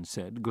 Dodgson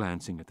said,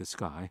 glancing at the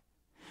sky.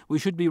 "We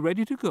should be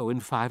ready to go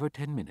in 5 or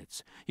 10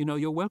 minutes. You know,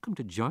 you're welcome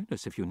to join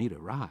us if you need a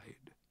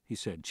ride," he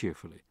said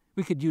cheerfully.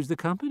 "We could use the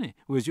company.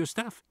 Where's your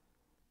stuff?"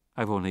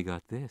 "I've only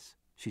got this,"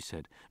 she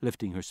said,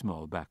 lifting her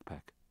small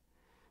backpack.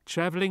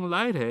 "Traveling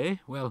light, eh?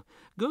 Well,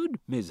 good,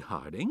 Miss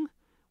Harding.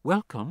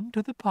 Welcome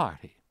to the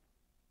party."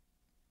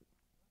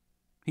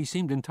 He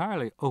seemed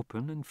entirely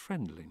open and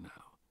friendly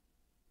now.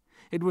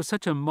 It was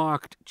such a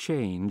marked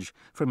change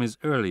from his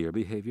earlier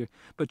behavior,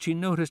 but she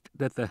noticed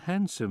that the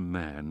handsome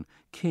man,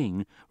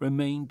 King,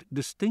 remained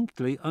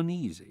distinctly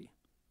uneasy.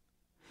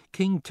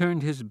 King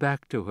turned his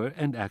back to her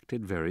and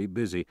acted very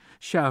busy,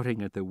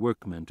 shouting at the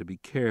workmen to be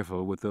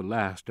careful with the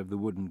last of the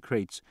wooden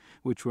crates,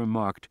 which were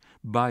marked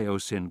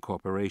Biosyn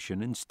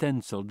Corporation in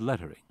stenciled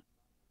lettering.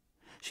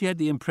 She had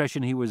the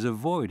impression he was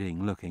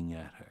avoiding looking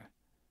at her.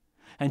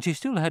 And she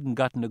still hadn't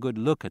gotten a good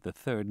look at the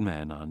third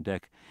man on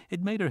deck.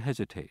 It made her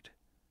hesitate.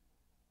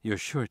 "You're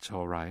sure it's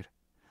all right?"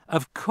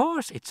 "Of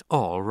course it's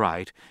all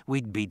right.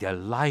 We'd be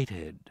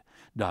delighted,"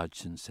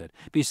 Dodgson said.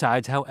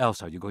 "Besides, how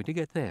else are you going to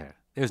get there?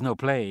 There's no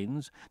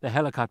planes. The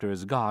helicopter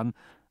is gone."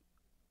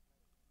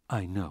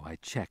 "I know, I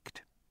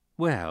checked."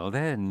 "Well,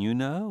 then you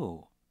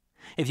know.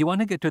 If you want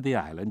to get to the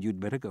island, you'd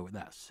better go with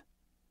us."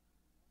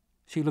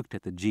 She looked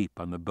at the jeep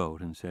on the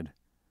boat and said,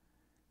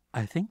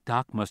 "I think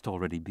Doc must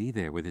already be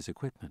there with his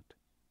equipment."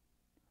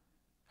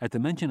 At the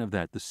mention of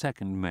that, the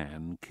second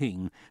man,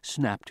 King,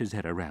 snapped his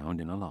head around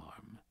in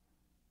alarm.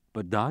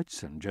 But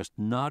Dodgson just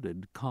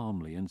nodded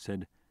calmly and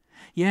said,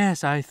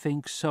 "Yes, I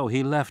think so.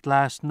 He left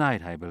last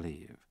night, I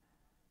believe."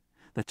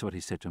 "That's what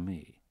he said to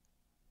me."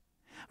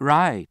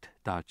 "Right,"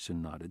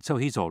 Dodgson nodded. "So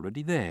he's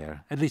already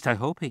there. At least I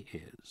hope he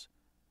is."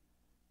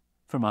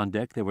 From on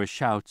deck there were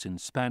shouts in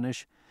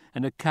Spanish,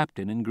 and a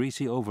captain in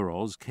greasy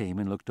overalls came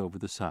and looked over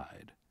the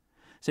side.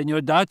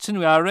 "Senor Dodgson,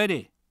 we are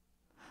ready."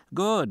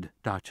 "Good,"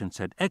 Dodgson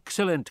said.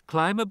 "Excellent.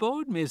 Climb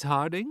aboard, Miss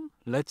Harding.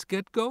 Let's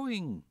get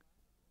going."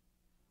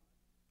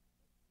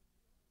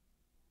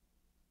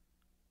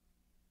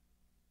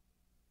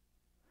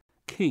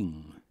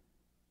 King.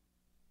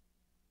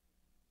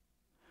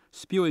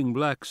 Spewing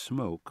black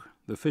smoke,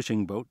 the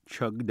fishing boat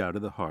chugged out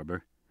of the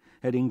harbor,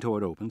 heading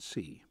toward open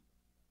sea.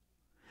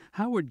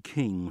 Howard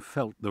King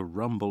felt the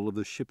rumble of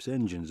the ship's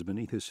engines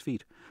beneath his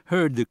feet,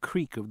 heard the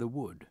creak of the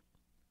wood.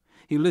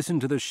 He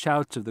listened to the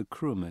shouts of the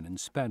crewmen in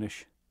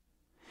Spanish.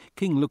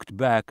 King looked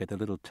back at the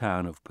little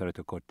town of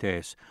Puerto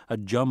Cortes, a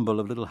jumble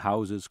of little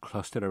houses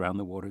clustered around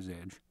the water's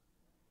edge.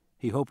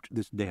 He hoped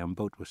this damn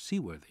boat was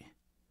seaworthy,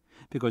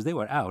 because they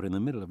were out in the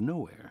middle of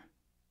nowhere.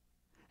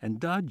 And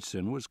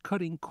Dodgson was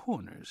cutting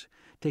corners,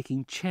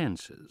 taking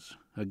chances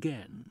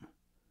again.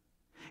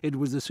 It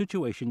was the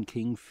situation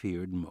King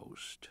feared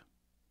most.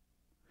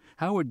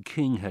 Howard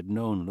King had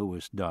known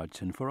Louis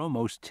Dodgson for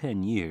almost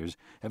 10 years,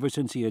 ever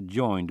since he had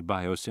joined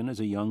Biosyn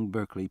as a young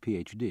Berkeley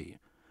Ph.D.,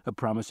 a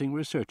promising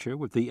researcher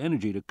with the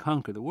energy to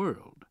conquer the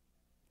world.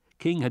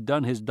 King had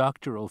done his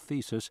doctoral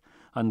thesis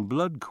on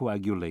blood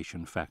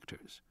coagulation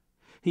factors.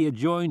 He had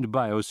joined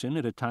Biosyn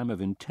at a time of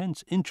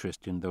intense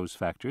interest in those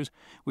factors,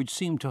 which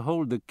seemed to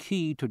hold the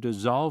key to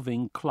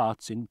dissolving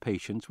clots in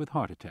patients with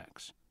heart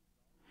attacks.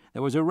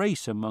 There was a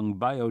race among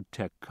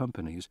biotech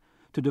companies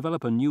to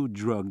develop a new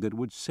drug that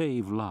would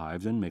save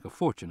lives and make a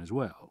fortune as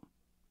well.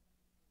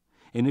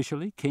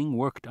 Initially, King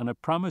worked on a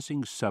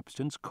promising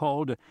substance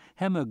called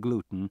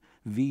hemagglutinin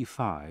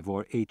V5,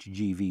 or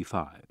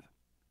HGV5.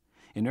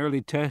 In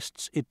early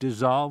tests, it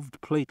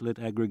dissolved platelet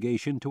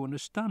aggregation to an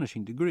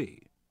astonishing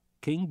degree.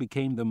 King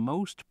became the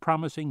most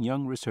promising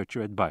young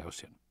researcher at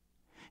Biosyn.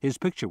 His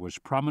picture was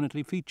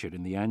prominently featured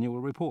in the annual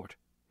report.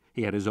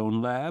 He had his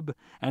own lab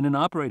and an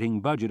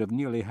operating budget of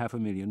nearly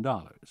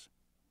 $500,000.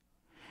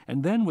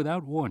 And then,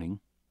 without warning,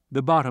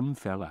 the bottom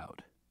fell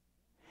out.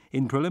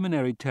 In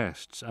preliminary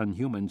tests on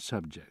human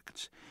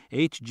subjects,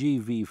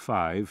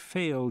 HGV5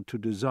 failed to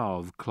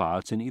dissolve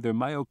clots in either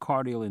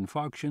myocardial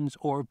infarctions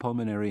or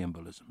pulmonary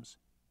embolisms.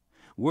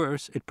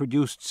 Worse, it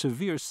produced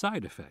severe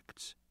side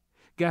effects: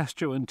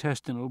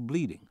 gastrointestinal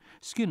bleeding,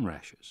 skin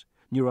rashes,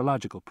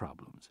 neurological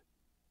problems.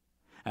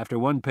 After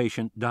one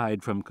patient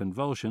died from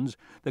convulsions,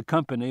 the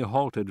company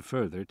halted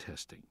further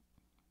testing.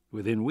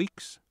 Within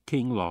weeks,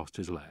 King lost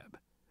his lab.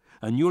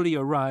 A newly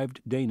arrived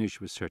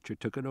Danish researcher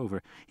took it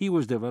over. He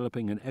was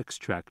developing an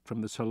extract from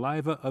the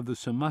saliva of the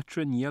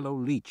Sumatran yellow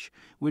leech,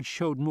 which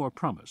showed more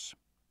promise.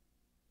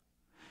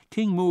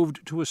 King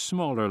moved to a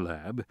smaller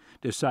lab,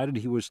 decided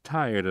he was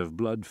tired of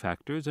blood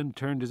factors, and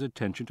turned his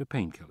attention to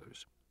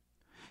painkillers.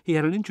 He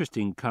had an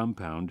interesting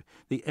compound,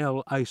 the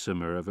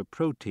L-isomer of a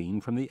protein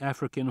from the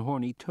African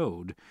horny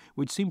toad,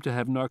 which seemed to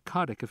have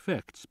narcotic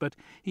effects, but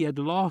he had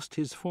lost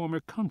his former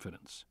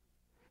confidence.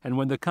 And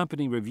when the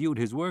company reviewed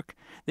his work,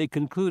 they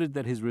concluded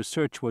that his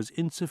research was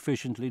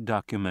insufficiently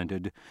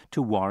documented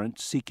to warrant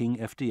seeking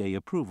FDA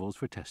approvals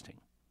for testing.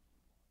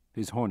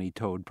 His horny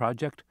toad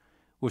project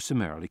was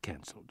summarily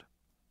canceled.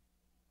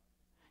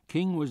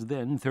 King was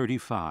then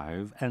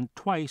 35 and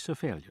twice a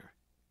failure.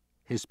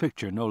 His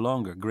picture no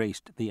longer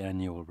graced the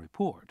annual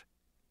report.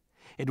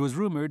 It was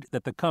rumored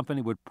that the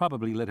company would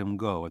probably let him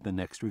go at the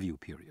next review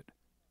period.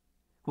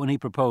 When he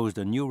proposed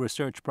a new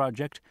research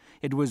project,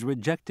 it was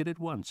rejected at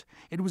once.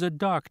 It was a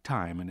dark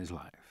time in his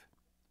life.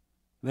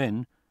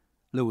 Then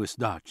Louis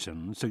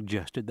Dodgson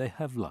suggested they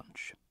have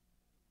lunch.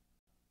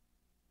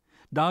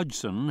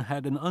 Dodgson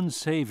had an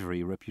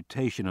unsavory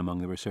reputation among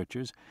the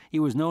researchers. He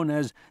was known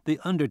as the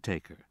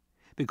Undertaker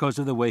because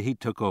of the way he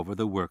took over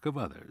the work of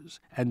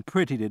others and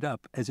prettied it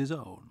up as his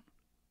own.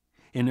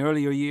 In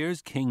earlier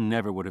years, King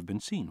never would have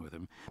been seen with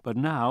him, but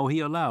now he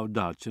allowed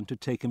Dodgson to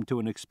take him to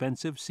an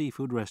expensive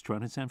seafood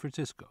restaurant in San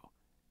Francisco.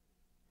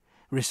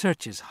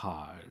 "Research is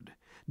hard,"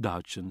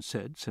 Dodgson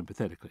said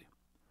sympathetically.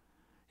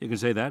 "You can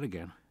say that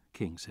again,"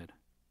 King said.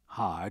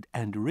 "Hard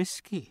and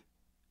risky,"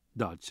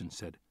 Dodgson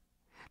said.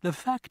 "The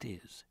fact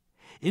is,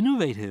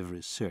 innovative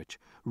research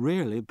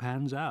rarely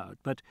pans out,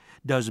 but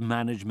does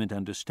management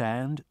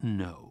understand?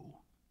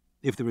 No.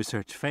 If the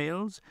research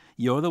fails,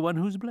 you're the one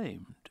who's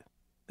blamed.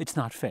 It's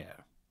not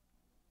fair."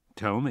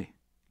 "Tell me,"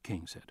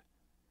 King said.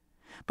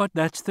 "But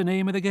that's the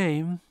name of the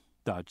game."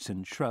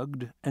 Dodgson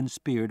shrugged and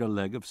speared a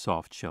leg of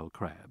soft-shell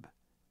crab.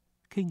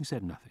 King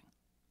said nothing.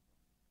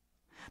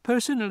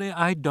 "Personally,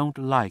 I don't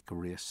like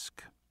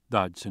risk,"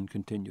 Dodgson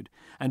continued,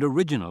 "and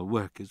original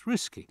work is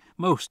risky.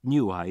 Most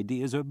new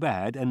ideas are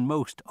bad, and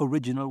most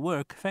original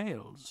work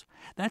fails.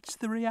 That's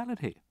the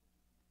reality.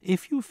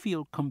 If you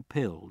feel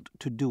compelled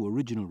to do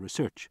original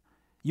research,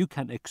 you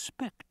can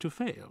expect to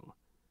fail.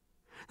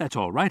 That's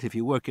all right if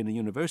you work in a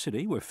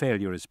university where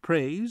failure is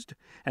praised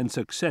and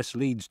success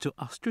leads to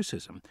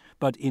ostracism.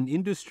 But in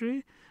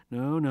industry,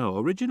 no,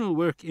 original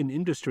work in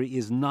industry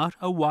is not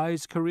a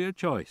wise career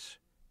choice.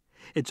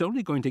 It's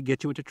only going to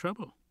get you into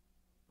trouble,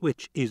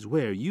 which is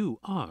where you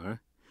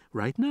are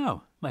right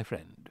now, my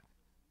friend."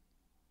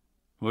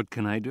 "What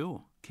can I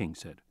do?" King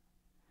said.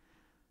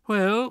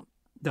 "Well,"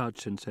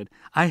 Dodgson said,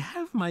 "I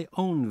have my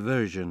own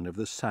version of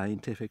the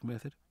scientific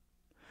method.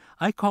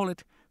 I call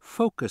it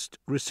focused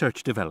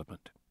research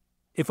development.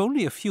 If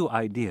only a few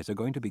ideas are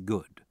going to be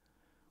good,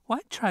 why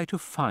try to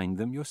find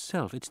them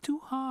yourself? It's too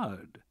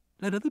hard.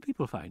 Let other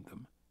people find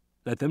them.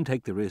 Let them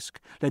take the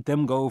risk. Let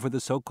them go for the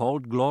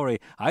so-called glory.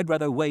 I'd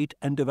rather wait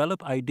and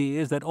develop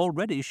ideas that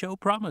already show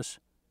promise.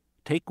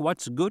 Take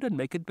what's good and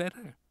make it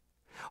better.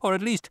 Or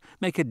at least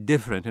make it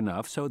different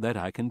enough so that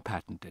I can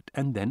patent it,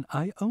 and then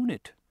I own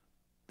it.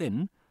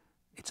 Then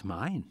it's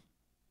mine."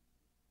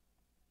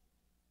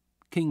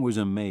 King was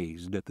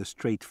amazed at the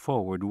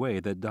straightforward way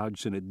that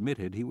Dodgson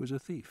admitted he was a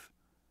thief.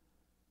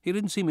 He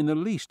didn't seem in the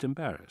least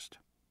embarrassed.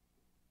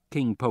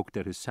 King poked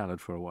at his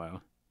salad for a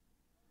while.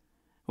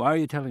 "Why are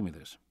you telling me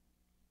this?"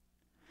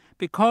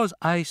 "Because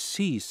I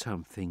see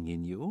something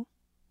in you,"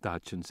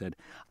 Dodgson said.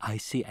 "I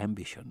see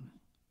ambition,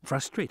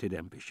 frustrated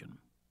ambition.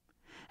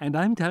 And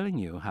I'm telling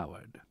you,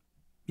 Howard,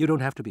 you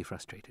don't have to be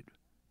frustrated.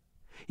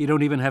 You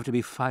don't even have to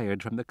be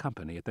fired from the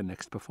company at the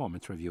next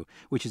performance review,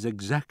 which is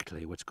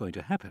exactly what's going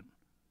to happen.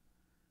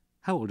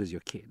 How old is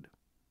your kid?"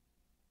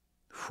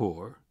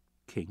 "4,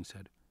 King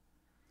said.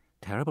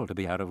 "Terrible to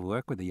be out of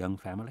work with a young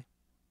family.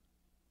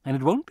 And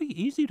it won't be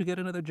easy to get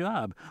another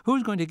job.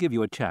 Who's going to give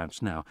you a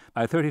chance now?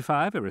 By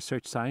 35, a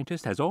research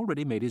scientist has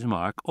already made his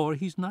mark, or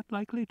he's not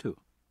likely to.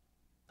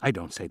 I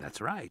don't say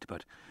that's right,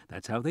 but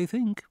that's how they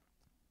think."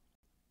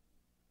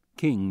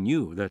 King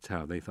knew that's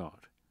how they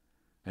thought,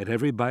 at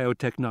every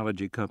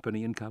biotechnology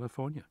company in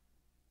California.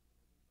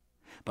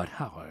 "But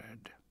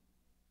Howard,"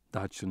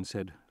 Dodgson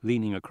said,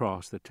 leaning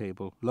across the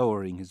table,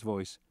 lowering his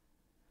voice,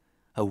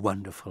 "a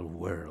wonderful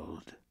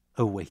world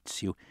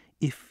awaits you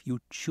if you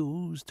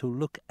choose to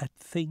look at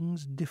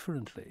things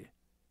differently.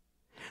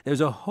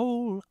 There's a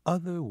whole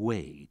other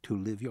way to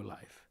live your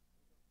life.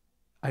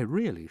 I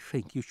really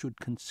think you should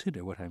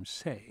consider what I'm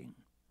saying."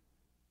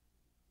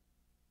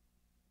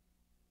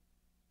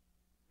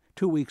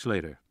 2 weeks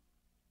later,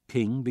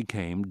 King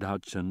became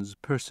Dodgson's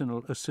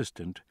personal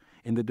assistant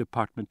in the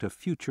Department of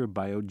Future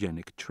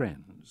Biogenic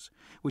Trends,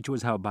 which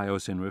was how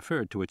Biosyn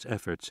referred to its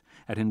efforts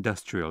at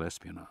industrial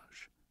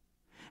espionage.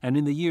 And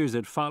in the years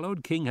that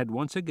followed, King had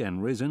once again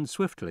risen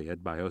swiftly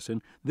at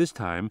Biosyn, this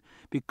time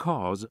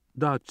because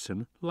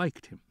Dodgson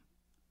liked him.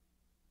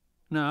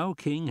 Now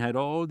King had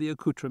all the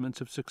accoutrements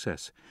of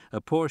success: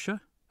 a Porsche,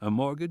 a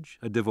mortgage,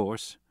 a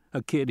divorce,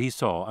 a kid he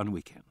saw on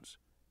weekends.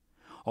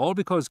 All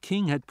because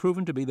King had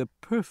proven to be the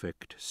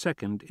perfect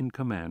second in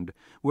command,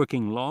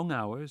 working long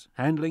hours,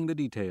 handling the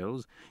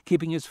details,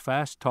 keeping his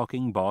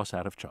fast-talking boss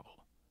out of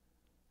trouble.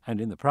 And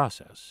in the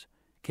process,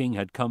 King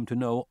had come to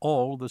know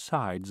all the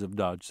sides of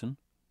Dodgson: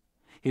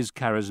 his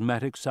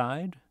charismatic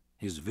side,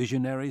 his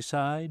visionary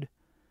side,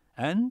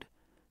 and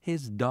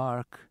his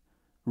dark,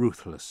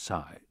 ruthless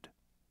side.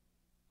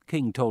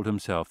 King told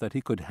himself that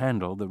he could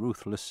handle the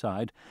ruthless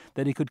side,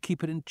 that he could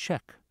keep it in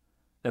check,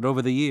 that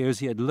over the years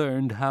he had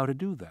learned how to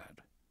do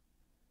that.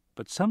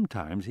 But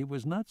sometimes he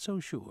was not so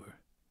sure,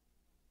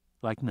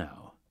 like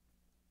now.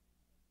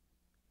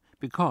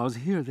 Because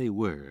here they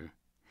were,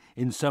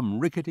 in some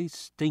rickety,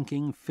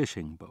 stinking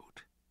fishing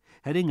boat,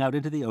 heading out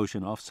into the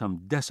ocean off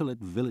some desolate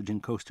village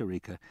in Costa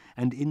Rica,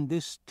 and in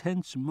this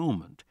tense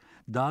moment,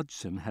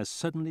 Dodgson has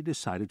suddenly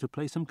decided to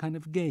play some kind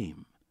of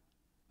game,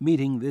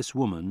 meeting this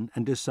woman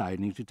and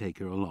deciding to take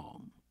her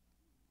along.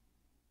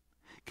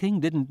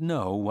 King didn't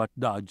know what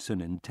Dodgson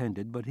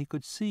intended, but he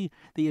could see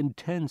the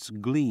intense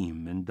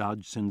gleam in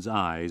Dodgson's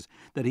eyes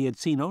that he had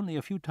seen only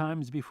a few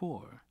times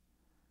before,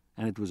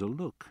 and it was a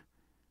look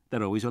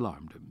that always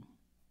alarmed him.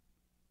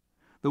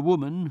 The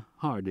woman,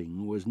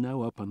 Harding, was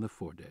now up on the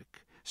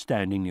foredeck,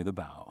 standing near the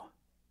bow.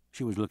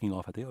 She was looking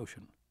off at the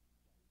ocean.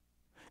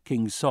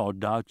 King saw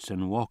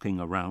Dodgson walking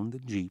around the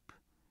jeep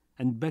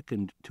and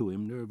beckoned to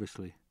him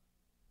nervously.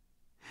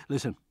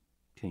 "Listen,"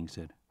 King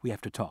said, "we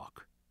have to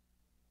talk."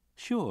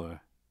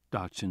 "Sure,"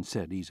 Dodgson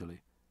said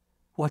easily.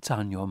 "What's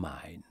on your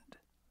mind?"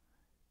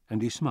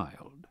 And he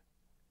smiled,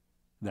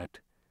 that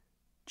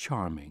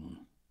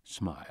charming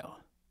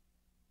smile.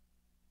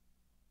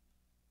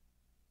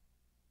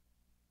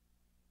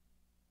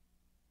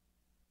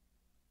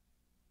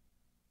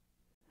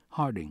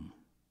 Harding.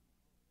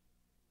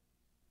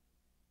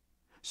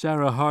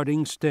 Sarah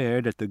Harding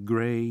stared at the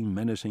gray,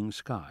 menacing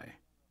sky.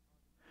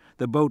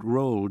 The boat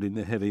rolled in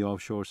the heavy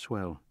offshore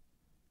swell.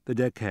 The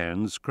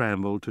deckhands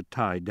scrambled to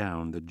tie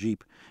down the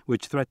jeep,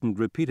 which threatened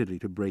repeatedly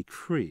to break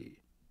free.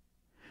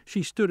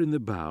 She stood in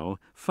the bow,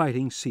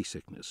 fighting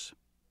seasickness.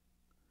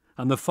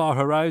 On the far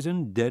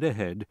horizon, dead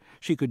ahead,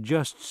 she could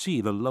just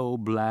see the low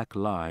black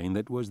line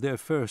that was their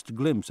first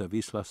glimpse of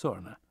Isla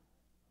Sorna.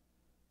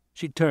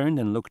 She turned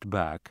and looked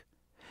back,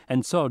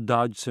 and saw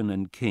Dodgson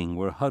and King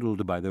were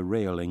huddled by the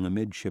railing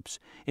amidships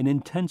in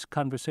intense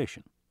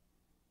conversation.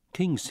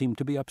 King seemed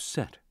to be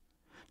upset,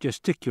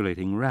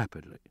 gesticulating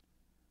rapidly.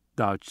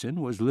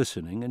 Dodgson was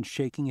listening and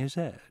shaking his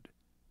head.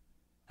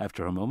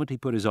 After a moment he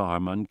put his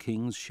arm on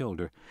King's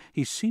shoulder.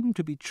 He seemed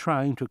to be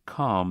trying to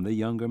calm the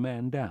younger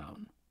man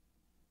down.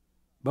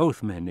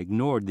 Both men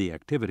ignored the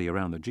activity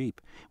around the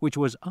jeep, which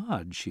was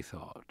odd, she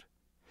thought.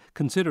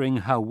 considering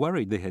how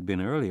worried they had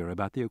been earlier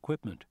about the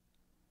equipment.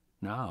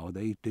 Now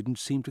they didn't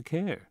seem to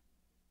care.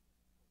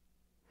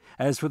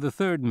 As for the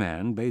third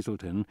man,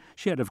 Basilton,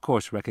 she had of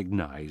course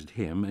recognized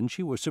him, and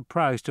she was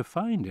surprised to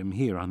find him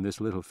here on this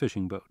little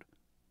fishing boat.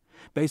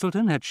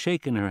 Basilton had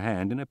shaken her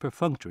hand in a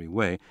perfunctory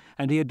way,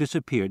 and he had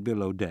disappeared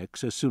below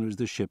decks as soon as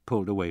the ship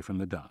pulled away from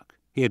the dock.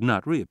 He had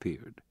not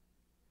reappeared.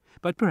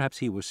 But perhaps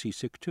he was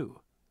seasick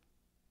too.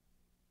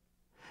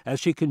 As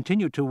she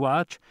continued to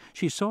watch,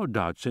 she saw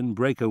Dodgson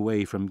break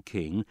away from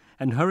King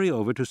and hurry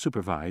over to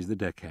supervise the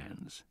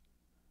deckhands.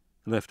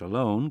 Left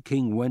alone,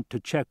 King went to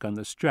check on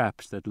the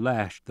straps that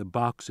lashed the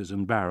boxes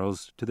and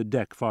barrels to the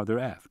deck farther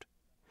aft.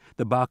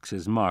 The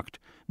boxes marked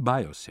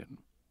Biosyn.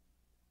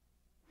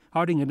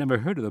 Harding had never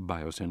heard of the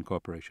Biosyn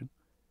Corporation.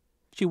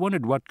 She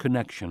wondered what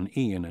connection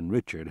Ian and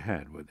Richard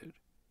had with it.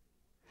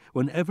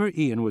 Whenever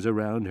Ian was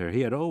around her,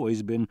 he had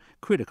always been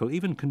critical,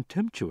 even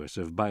contemptuous,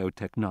 of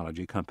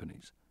biotechnology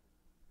companies.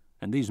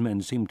 And these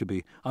men seemed to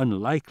be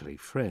unlikely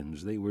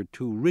friends. They were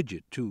too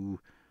rigid, too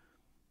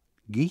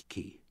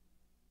geeky.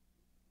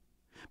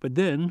 But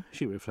then,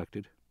 she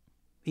reflected,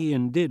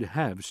 Ian did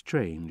have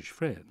strange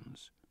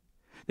friends.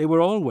 They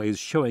were always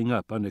showing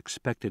up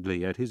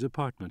unexpectedly at his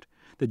apartment.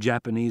 The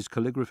Japanese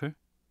calligrapher,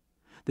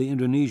 the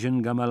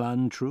Indonesian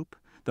gamelan troupe,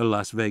 the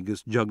Las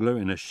Vegas juggler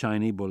in a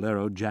shiny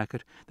bolero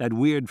jacket, that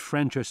weird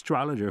French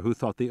astrologer who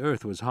thought the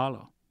earth was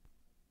hollow.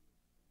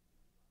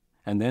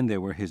 And then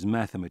there were his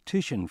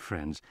mathematician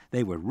friends.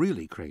 They were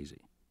really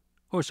crazy.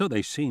 Or so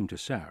they seemed to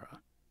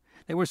Sarah.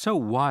 They were so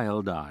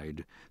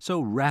wild-eyed,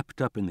 so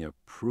wrapped up in their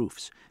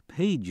proofs,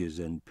 pages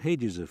and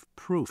pages of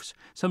proofs,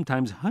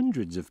 sometimes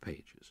hundreds of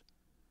pages.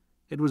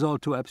 It was all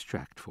too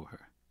abstract for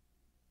her.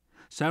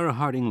 Sarah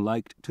Harding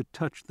liked to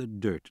touch the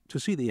dirt, to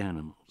see the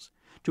animals,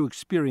 to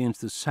experience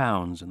the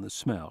sounds and the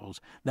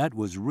smells. That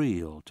was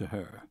real to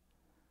her.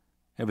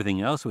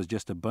 Everything else was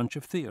just a bunch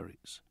of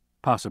theories,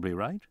 possibly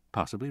right,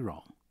 possibly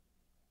wrong.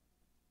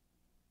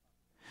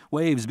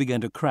 Waves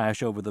began to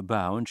crash over the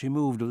bow, and she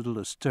moved a little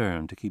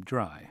astern to keep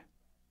dry.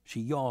 She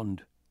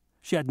yawned.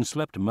 She hadn't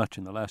slept much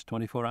in the last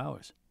 24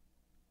 hours.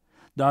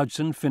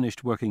 Dodgson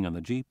finished working on the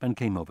jeep and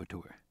came over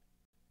to her.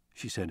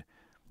 She said,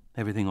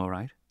 "Everything all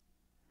right?"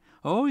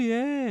 "Oh,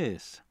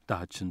 yes,"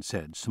 Dodgson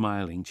said,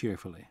 smiling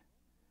cheerfully.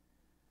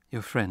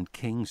 "Your friend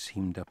King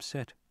seemed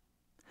upset."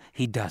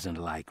 "He doesn't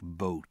like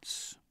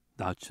boats,"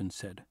 Dodgson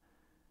said.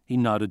 He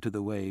nodded to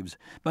the waves.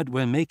 "But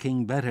we're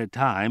making better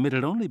time.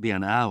 It'll only be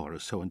an hour or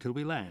so until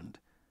we land."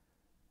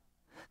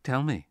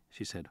 "Tell me,"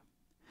 she said,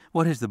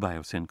 "what is the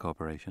Biosyn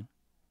Corporation?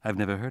 I've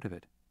never heard of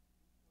it."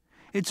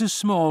 "It's a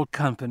small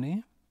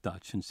company,"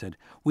 Dodgson said.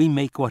 "We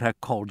make what are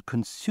called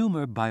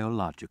consumer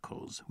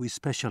biologicals. We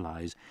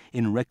specialize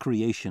in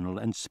recreational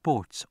and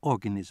sports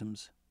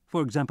organisms.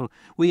 For example,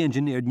 we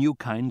engineered new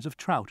kinds of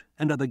trout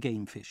and other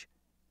game fish.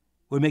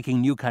 We're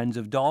making new kinds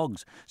of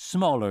dogs,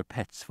 smaller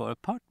pets for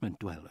apartment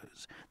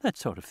dwellers, that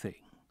sort of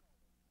thing."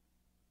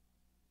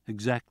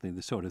 Exactly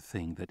the sort of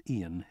thing that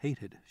Ian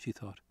hated, she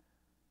thought.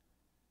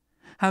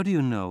 "How do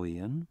you know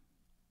Ian?"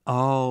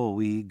 "Oh,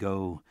 we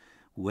go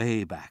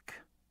way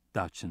back,"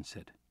 Dodgson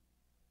said.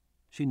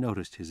 She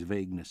noticed his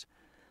vagueness.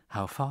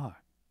 "How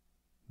far?"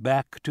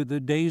 "Back to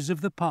the days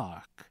of the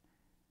park."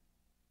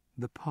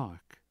 "The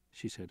park,"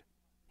 she said.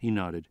 He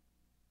nodded.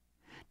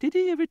 "Did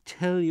he ever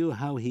tell you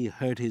how he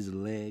hurt his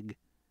leg?"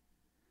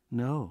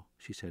 "No,"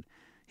 she said.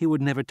 "He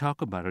would never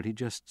talk about it. He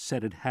just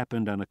said it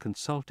happened on a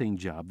consulting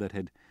job that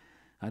had,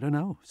 I don't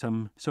know,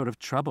 some sort of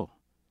trouble.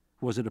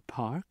 Was it a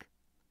park?"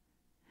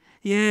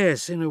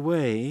 "Yes, in a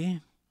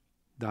way,"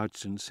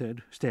 Dodgson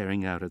said,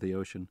 staring out at the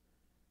ocean.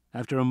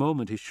 After a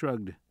moment he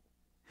shrugged.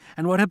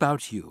 "And what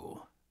about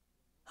you?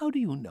 How do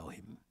you know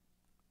him?"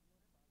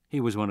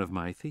 "He was one of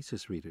my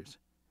thesis readers.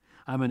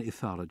 I'm an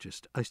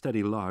ethologist. I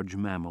study large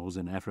mammals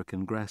in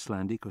African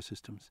grassland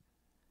ecosystems.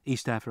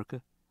 East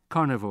Africa,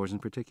 carnivores in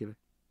particular."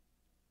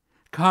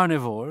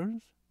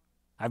 "Carnivores?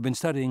 I've been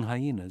studying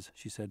hyenas,"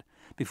 she said.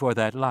 "Before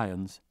that,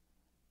 lions."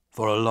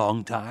 "For a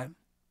long time?"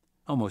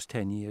 "Almost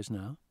 10 years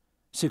now.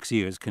 6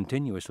 years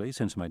continuously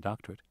since my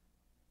doctorate."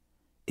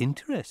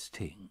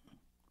 "Interesting,"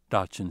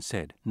 Dodgson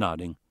said,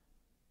 nodding.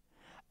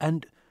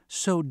 "And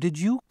so did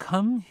you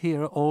come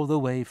here all the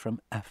way from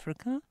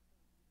Africa?"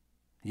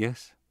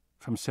 "Yes,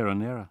 from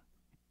Seronera."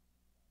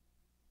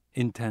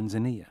 "In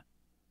Tanzania."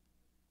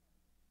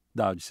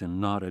 Dodgson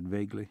nodded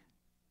vaguely.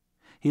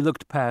 He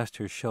looked past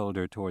her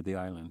shoulder toward the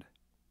island.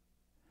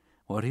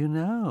 "What do you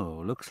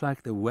know? Looks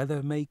like the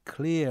weather may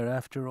clear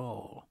after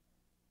all."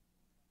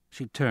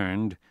 She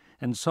turned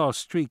and saw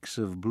streaks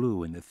of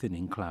blue in the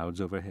thinning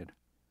clouds overhead.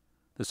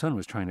 The sun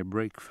was trying to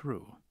break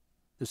through.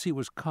 The sea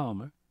was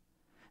calmer,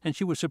 and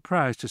she was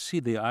surprised to see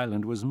the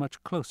island was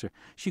much closer.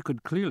 She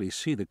could clearly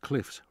see the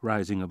cliffs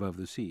rising above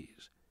the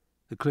seas.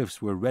 The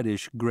cliffs were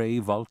reddish-gray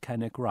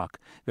volcanic rock,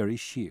 very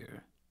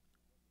sheer.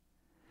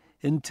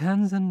 "In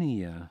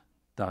Tanzania,"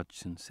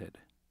 Dodgson said.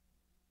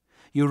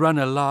 "You run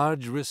a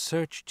large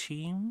research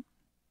team?"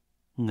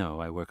 "No,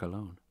 I work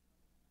alone."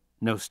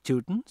 "No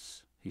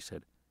students?" he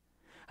said.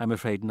 "I'm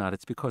afraid not.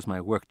 It's because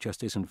my work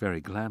just isn't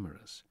very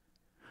glamorous.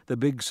 The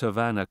big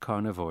savanna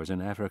carnivores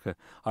in Africa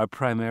are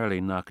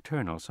primarily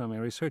nocturnal, so my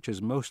research is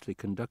mostly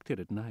conducted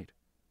at night.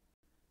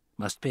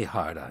 Must be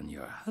hard on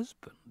your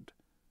husband.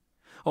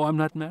 Oh, I'm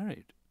not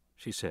married,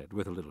 she said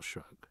with a little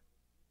shrug.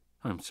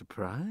 I'm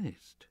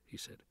surprised, he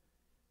said.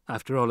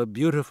 After all, a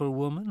beautiful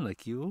woman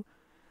like you.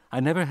 I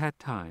never had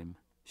time,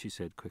 she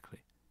said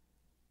quickly.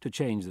 To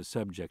change the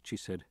subject, she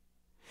said,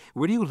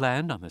 Where do you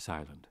land on this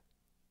island?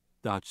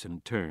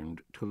 Dodgson turned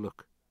to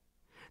look.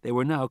 They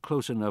were now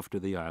close enough to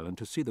the island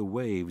to see the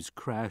waves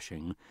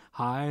crashing,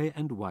 high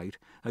and white,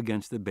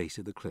 against the base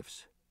of the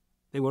cliffs.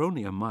 They were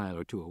only a mile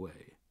or two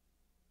away.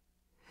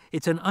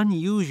 It's an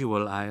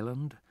unusual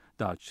island,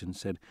 Dodgson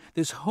said.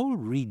 This whole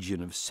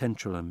region of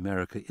Central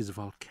America is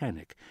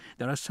volcanic.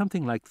 There are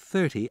something like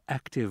 30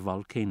 active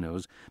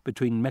volcanoes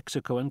between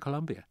Mexico and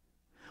Colombia.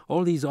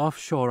 All these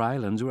offshore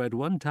islands were at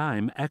one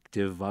time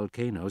active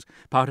volcanoes,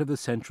 part of the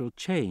central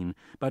chain,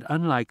 but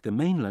unlike the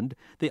mainland,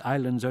 the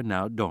islands are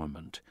now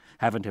dormant,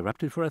 haven't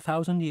erupted for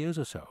 1,000 years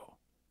or so.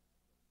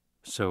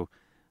 So,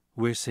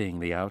 we're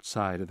seeing the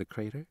outside of the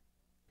crater?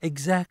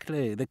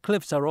 Exactly. The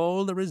cliffs are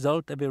all the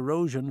result of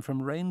erosion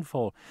from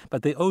rainfall,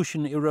 but the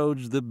ocean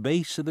erodes the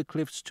base of the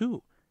cliffs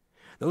too.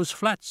 Those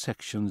flat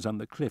sections on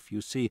the cliff you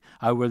see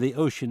are where the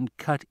ocean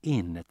cut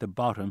in at the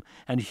bottom,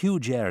 and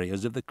huge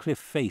areas of the cliff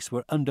face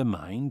were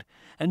undermined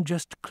and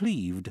just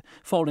cleaved,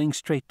 falling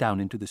straight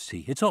down into the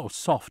sea. It's all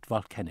soft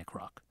volcanic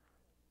rock.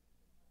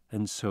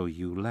 And so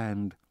you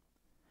land.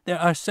 There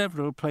are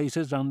several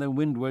places on the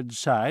windward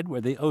side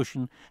where the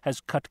ocean has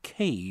cut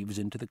caves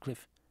into the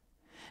cliff.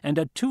 And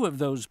at 2 of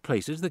those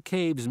places the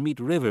caves meet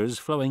rivers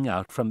flowing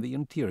out from the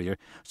interior,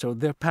 so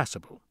they're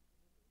passable.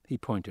 He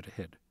pointed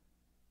ahead.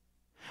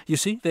 You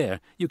see, there,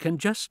 you can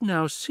just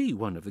now see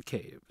one of the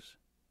caves.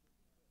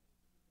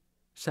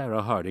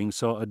 Sarah Harding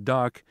saw a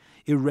dark,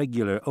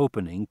 irregular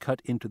opening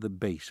cut into the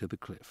base of the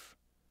cliff.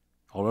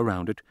 All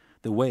around it,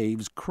 the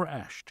waves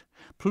crashed,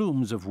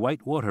 plumes of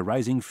white water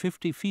rising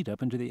 50 feet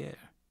up into the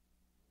air.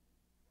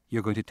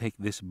 You're going to take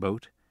this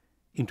boat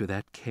into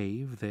that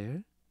cave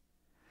there?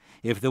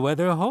 If the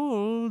weather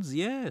holds,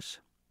 yes.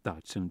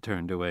 Dodgson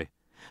turned away.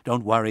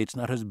 Don't worry, it's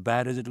not as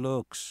bad as it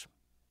looks.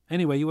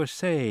 Anyway, you were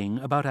saying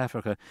about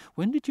Africa.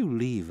 When did you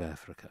leave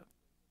Africa?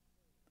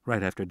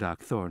 Right after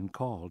Doc Thorne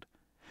called.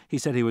 He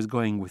said he was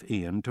going with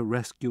Ian to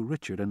rescue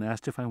Richard and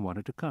asked if I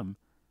wanted to come.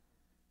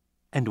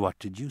 And what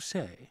did you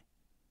say?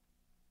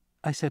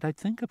 I said I'd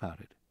think about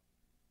it.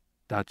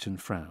 Dodgson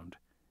frowned.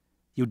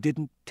 You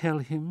didn't tell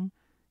him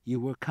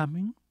you were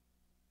coming?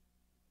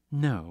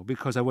 No,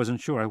 because I wasn't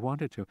sure I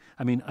wanted to.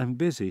 I mean, I'm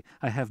busy.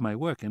 I have my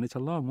work, and it's a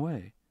long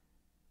way.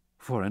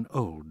 For an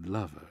old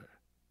lover,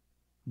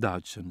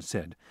 Dodgson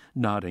said,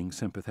 nodding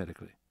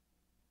sympathetically.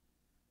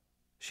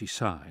 She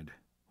sighed.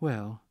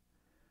 Well,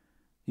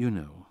 you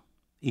know,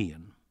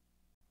 Ian.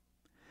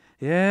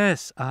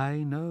 Yes, I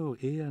know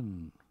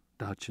Ian,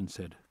 Dodgson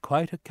said.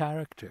 Quite a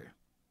character.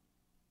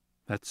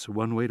 That's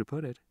one way to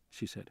put it,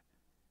 she said.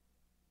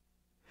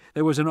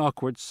 There was an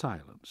awkward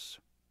silence.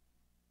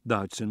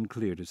 Dodgson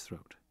cleared his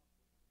throat.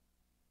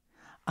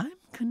 I'm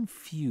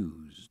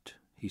confused,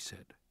 he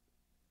said.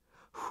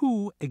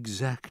 Who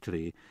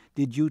exactly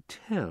did you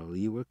tell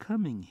you were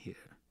coming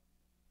here?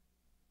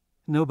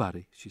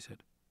 Nobody, she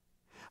said.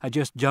 I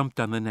just jumped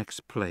on the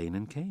next plane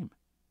and came.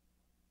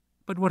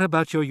 But what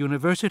about your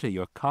university,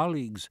 your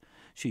colleagues?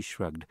 She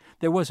shrugged.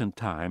 There wasn't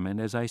time, and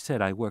as I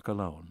said, I work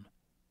alone.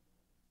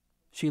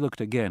 She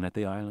looked again at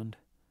the island.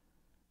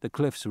 The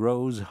cliffs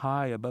rose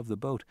high above the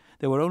boat.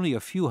 They were only a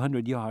few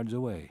hundred yards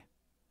away.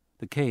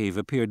 The cave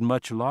appeared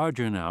much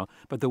larger now,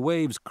 but the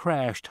waves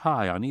crashed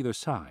high on either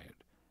side.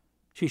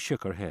 She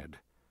shook her head.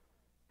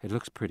 It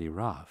looks pretty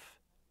rough.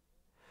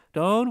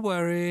 Don't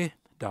worry,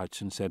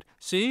 Dodgson said.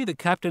 See, the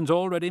captain's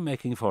already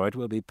making for it.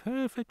 We'll be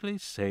perfectly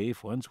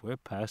safe once we're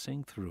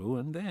passing through,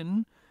 and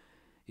then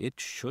it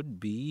should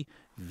be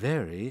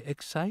very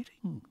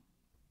exciting.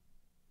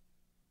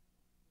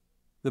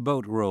 The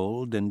boat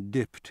rolled and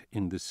dipped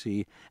in the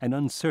sea, an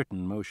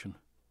uncertain motion.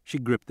 She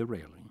gripped the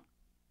railing.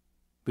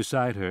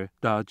 Beside her,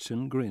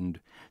 Dodgson grinned.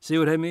 See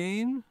what I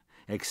mean?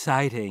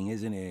 Exciting,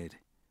 isn't it?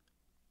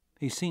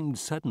 He seemed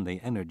suddenly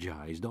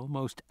energized,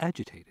 almost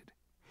agitated.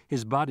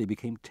 His body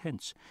became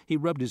tense. He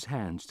rubbed his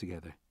hands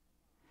together.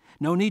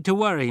 No need to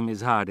worry,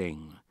 Miss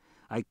Harding.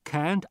 I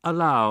can't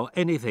allow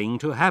anything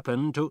to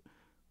happen to...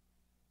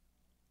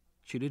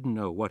 She didn't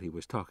know what he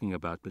was talking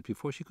about, but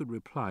before she could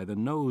reply, the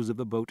nose of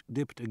the boat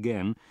dipped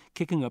again,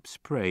 kicking up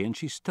spray, and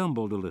she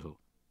stumbled a little.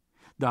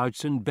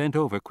 Dodgson bent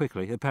over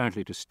quickly,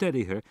 apparently to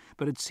steady her,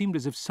 but it seemed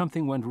as if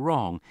something went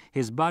wrong.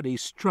 His body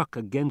struck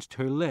against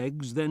her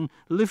legs, then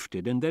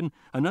lifted, and then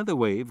another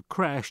wave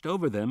crashed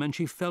over them, and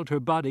she felt her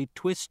body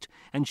twist,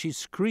 and she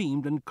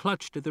screamed and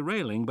clutched at the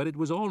railing, but it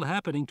was all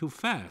happening too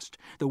fast.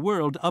 The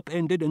world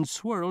upended and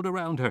swirled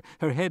around her.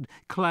 Her head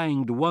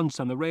clanged once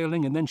on the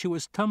railing, and then she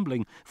was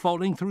tumbling,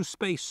 falling through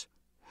space.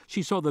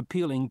 She saw the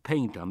peeling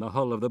paint on the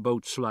hull of the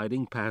boat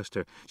sliding past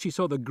her. She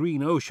saw the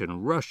green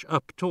ocean rush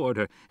up toward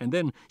her, and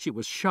then she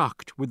was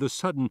shocked with the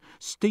sudden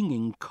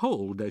stinging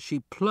cold as she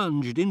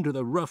plunged into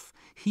the rough,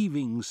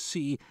 heaving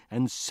sea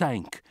and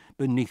sank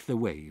beneath the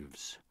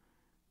waves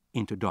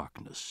into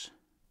darkness.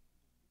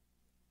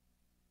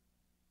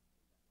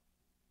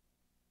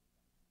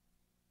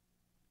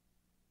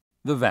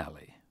 The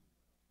Valley.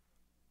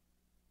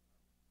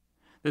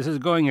 "This is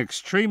going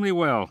extremely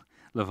well,"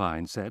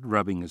 Levine said,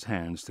 rubbing his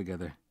hands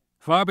together.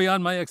 "Far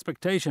beyond my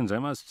expectations, I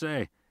must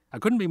say. I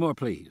couldn't be more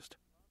pleased."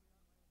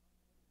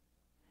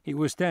 He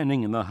was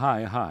standing in the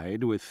high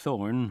hide with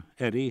Thorne,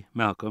 Eddie,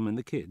 Malcolm, and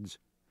the kids,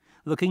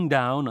 looking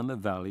down on the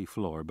valley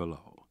floor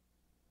below.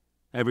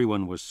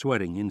 Everyone was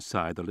sweating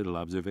inside the little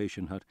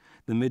observation hut.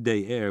 The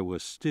midday air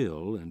was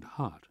still and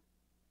hot.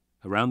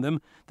 Around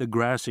them, the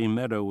grassy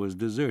meadow was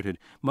deserted.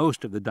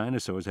 Most of the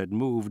dinosaurs had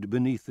moved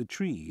beneath the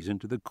trees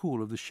into the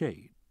cool of the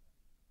shade.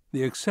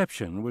 The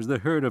exception was the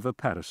herd of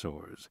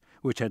apatosaurs,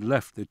 which had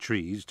left the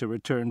trees to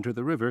return to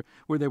the river,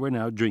 where they were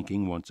now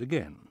drinking once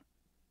again.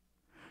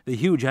 The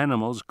huge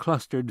animals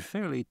clustered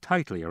fairly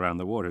tightly around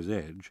the water's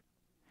edge.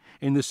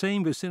 In the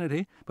same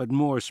vicinity, but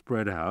more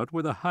spread out,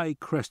 were the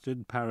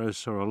high-crested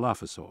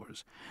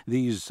parasaurolophosaurs.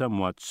 These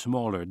somewhat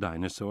smaller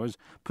dinosaurs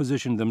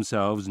positioned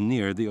themselves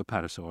near the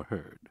apatosaur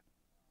herd.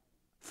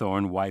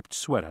 Thorne wiped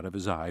sweat out of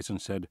his eyes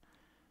and said,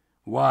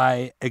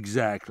 "Why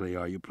exactly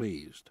are you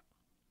pleased?"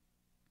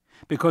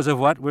 "Because of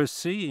what we're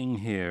seeing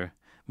here,"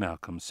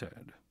 Malcolm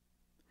said.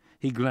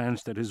 He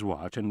glanced at his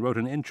watch and wrote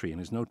an entry in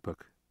his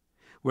notebook.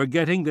 "We're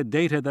getting the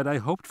data that I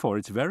hoped for.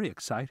 It's very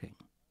exciting."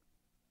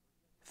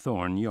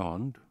 Thorne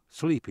yawned,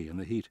 sleepy in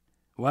the heat.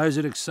 "Why is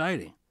it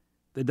exciting?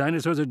 The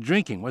dinosaurs are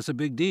drinking. What's the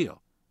big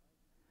deal?"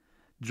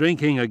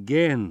 "Drinking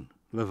again,"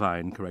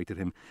 Levine corrected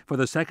him, "for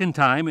the second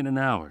time in an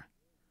hour.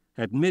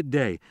 At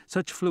midday,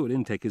 such fluid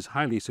intake is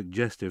highly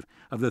suggestive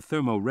of the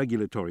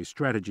thermoregulatory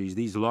strategies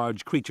these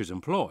large creatures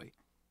employ."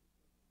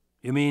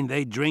 "You mean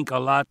they drink a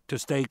lot to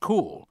stay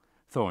cool?"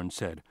 Thorne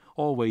said,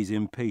 always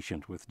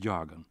impatient with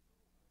jargon.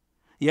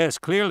 "Yes,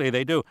 clearly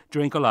they do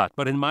drink a lot,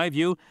 but in my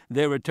view,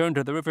 their return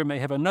to the river may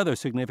have another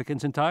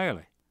significance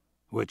entirely."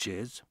 "Which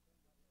is?"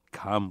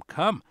 Come,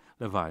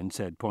 Levine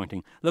said,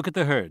 pointing. "Look at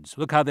the herds.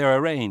 Look how they're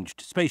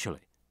arranged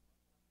spatially.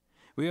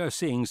 We are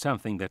seeing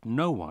something that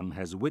no one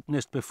has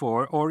witnessed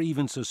before or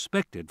even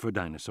suspected for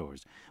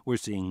dinosaurs. We're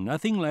seeing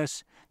nothing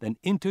less than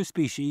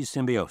interspecies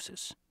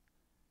symbiosis."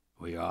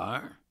 "We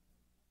are?"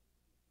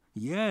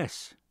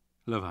 "Yes,"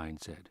 Levine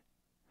said.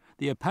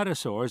 "The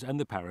apatosaurs and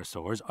the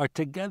parasaurs are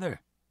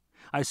together.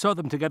 I saw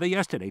them together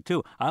yesterday,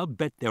 too. I'll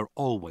bet they're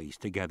always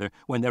together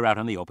when they're out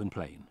on the open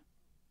plain."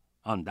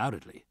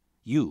 "Undoubtedly.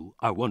 You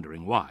are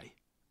wondering why."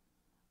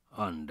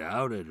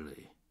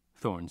 "Undoubtedly,"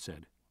 Thorne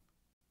said.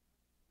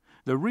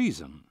 "The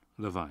reason,"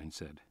 Levine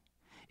said,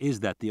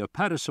 "is that the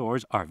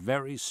apatosaurs are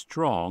very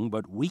strong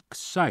but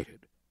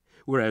weak-sighted,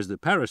 whereas the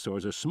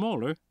parasaurs are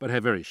smaller but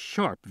have very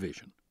sharp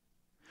vision.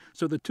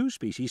 So the two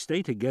species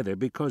stay together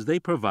because they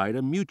provide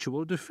a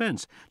mutual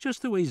defense,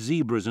 just the way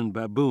zebras and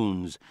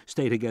baboons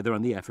stay together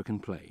on the African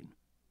plain.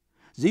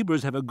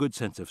 Zebras have a good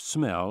sense of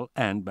smell,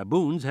 and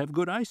baboons have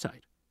good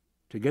eyesight.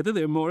 Together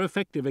they're more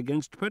effective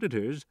against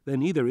predators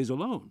than either is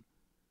alone."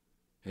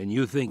 "And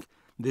you think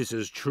this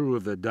is true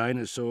of the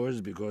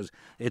dinosaurs because—"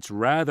 "It's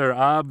rather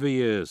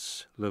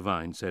obvious,"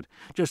 Levine said.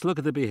 "Just look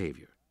at the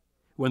behavior.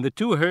 When the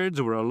two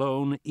herds were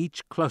alone,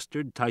 each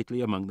clustered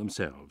tightly among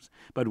themselves.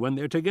 But when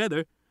they're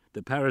together,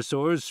 the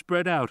parasaurs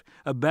spread out,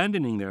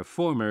 abandoning their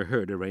former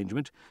herd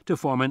arrangement to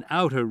form an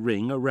outer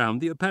ring around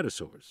the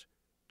apatosaurs.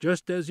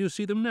 Just as you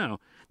see them now,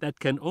 that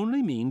can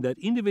only mean that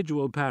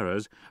individual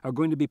paras are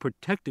going to be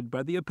protected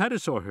by the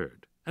apatosaur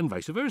herd, and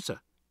vice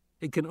versa.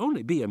 It can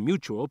only be a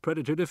mutual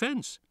predator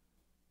defense."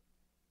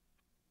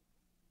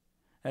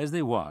 As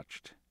they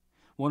watched,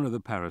 one of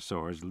the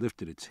parasaurs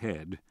lifted its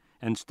head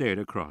and stared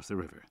across the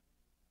river.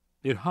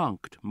 It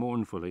honked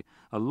mournfully,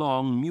 a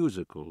long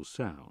musical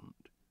sound.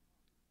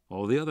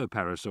 All the other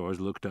parasaurs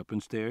looked up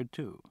and stared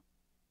too.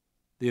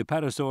 The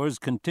apatosaurs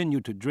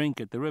continued to drink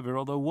at the river,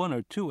 although one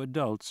or two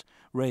adults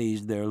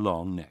raised their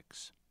long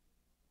necks.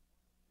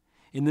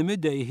 In the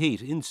midday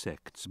heat,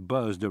 insects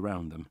buzzed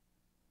around them.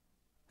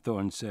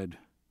 Thorne said,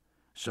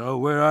 "So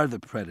where are the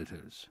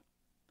predators?"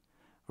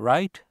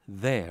 "Right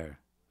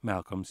there,"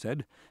 Malcolm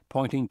said,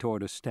 pointing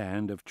toward a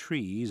stand of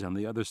trees on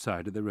the other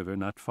side of the river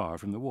not far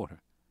from the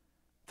water.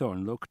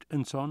 Thorne looked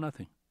and saw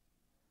nothing.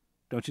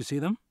 "Don't you see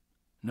them?"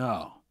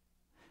 "No."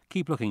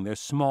 "Keep looking. They're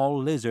small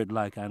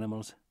lizard-like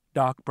animals.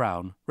 Dark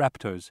brown.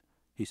 Raptors,"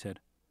 he said.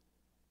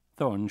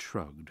 Thorne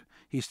shrugged.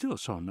 He still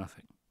saw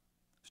nothing.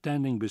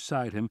 Standing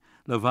beside him,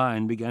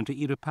 Levine began to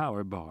eat a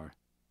power bar.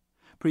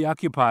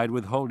 Preoccupied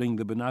with holding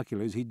the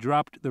binoculars, he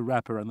dropped the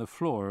wrapper on the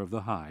floor of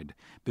the hide.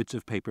 Bits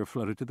of paper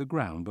fluttered to the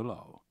ground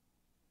below.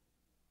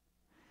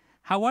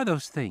 "How are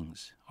those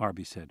things?"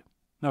 Arby said.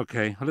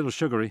 "Okay, a little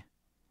sugary."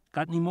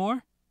 "Got any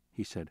more?"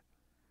 he said.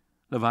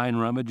 Levine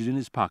rummaged in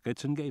his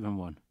pockets and gave him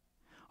one.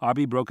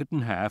 Arby broke it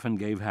in half and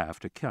gave half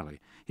to Kelly.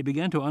 He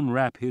began to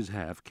unwrap his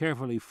half,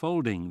 carefully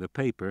folding the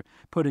paper,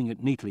 putting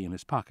it neatly in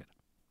his pocket.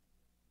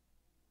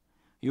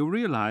 "You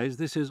realize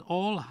this is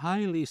all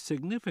highly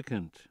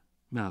significant,"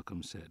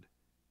 Malcolm said,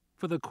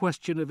 "for the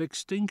question of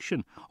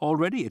extinction.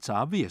 Already it's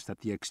obvious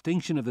that the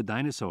extinction of the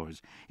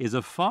dinosaurs is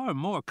a far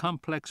more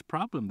complex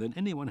problem than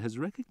anyone has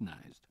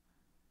recognized."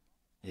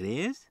 "It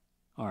is?"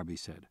 Arby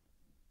said.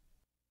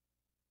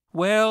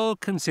 "Well,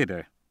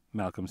 consider,"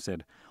 Malcolm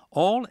said.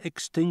 "All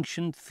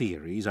extinction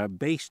theories are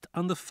based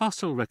on the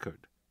fossil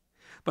record.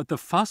 But the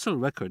fossil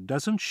record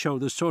doesn't show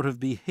the sort of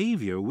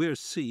behavior we're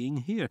seeing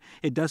here.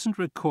 It doesn't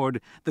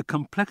record the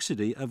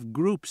complexity of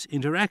groups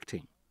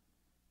interacting."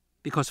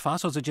 "Because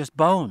fossils are just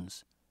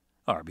bones,"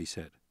 Arby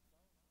said.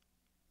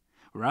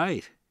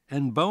 "Right,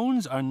 and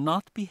bones are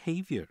not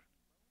behavior.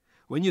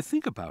 When you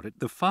think about it,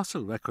 the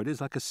fossil record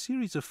is like a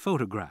series of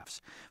photographs,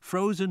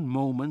 frozen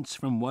moments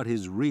from what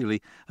is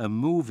really a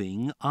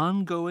moving,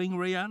 ongoing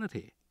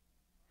reality.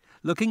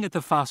 Looking at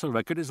the fossil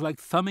record is like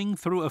thumbing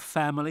through a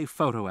family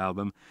photo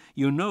album.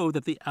 You know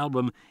that the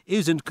album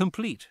isn't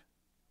complete.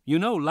 You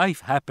know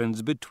life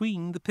happens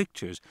between the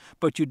pictures,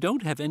 but you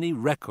don't have any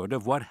record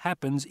of what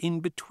happens in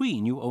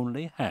between. You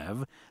only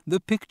have the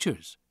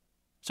pictures.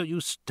 So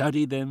you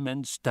study them,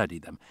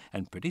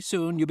 and pretty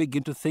soon you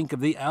begin to think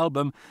of the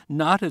album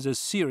not as a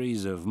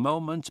series of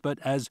moments, but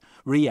as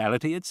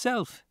reality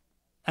itself.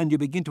 And you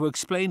begin to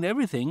explain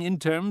everything in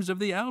terms of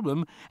the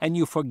album, and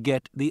you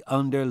forget the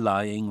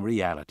underlying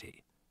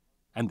reality.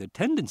 And the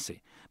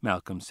tendency,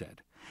 Malcolm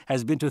said,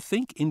 has been to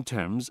think in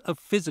terms of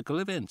physical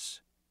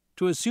events,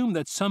 to assume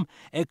that some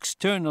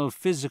external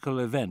physical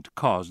event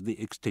caused the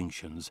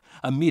extinctions.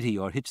 A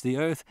meteor hits the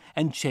Earth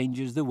and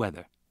changes the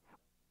weather.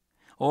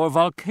 Or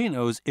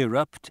volcanoes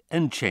erupt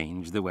and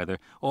change the weather.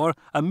 Or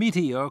a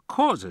meteor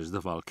causes the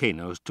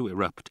volcanoes to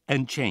erupt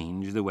and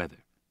change the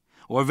weather.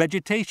 Or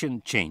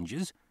vegetation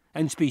changes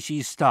and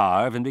species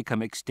starve and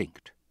become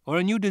extinct. Or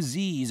a new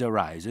disease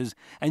arises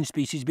and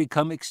species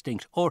become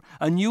extinct. Or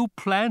a new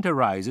plant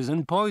arises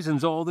and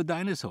poisons all the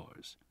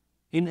dinosaurs.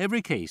 In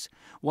every case,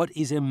 what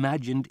is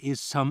imagined is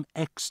some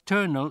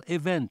external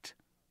event.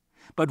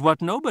 But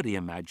what nobody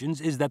imagines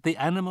is that the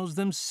animals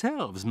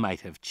themselves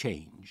might have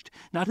changed,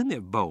 not in their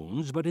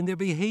bones, but in their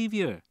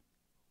behavior.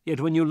 Yet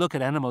when you look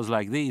at animals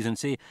like these and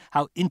see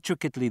how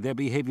intricately their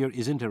behavior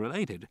is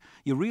interrelated,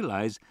 you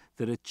realize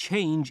that a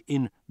change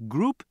in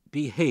group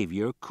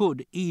behavior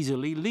could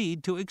easily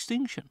lead to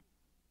extinction.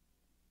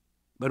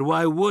 "But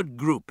why would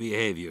group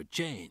behavior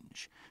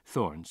change?"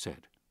 Thorne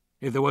said.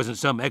 "If there wasn't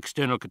some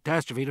external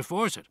catastrophe to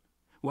force it,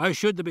 why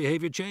should the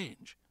behavior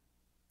change?"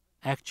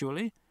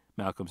 "Actually,"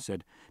 Malcolm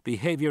said,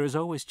 "behavior is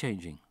always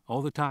changing,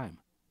 all the time.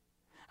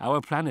 Our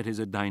planet is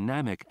a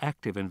dynamic,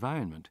 active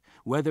environment.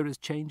 Weather is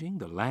changing,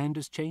 the land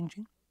is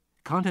changing.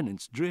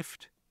 Continents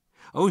drift.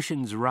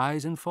 Oceans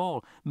rise and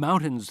fall.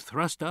 Mountains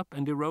thrust up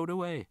and erode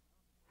away.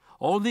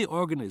 All the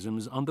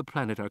organisms on the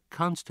planet are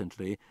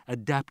constantly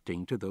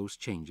adapting to those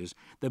changes.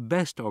 The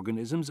best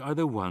organisms are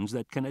the ones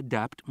that can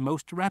adapt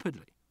most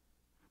rapidly.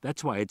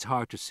 That's why it's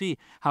hard to see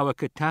how a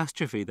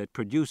catastrophe that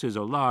produces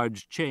a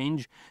large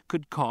change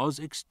could cause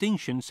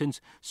extinction, since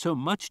so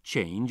much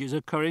change is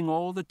occurring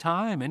all the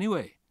time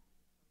anyway."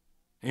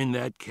 "In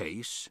that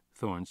case,"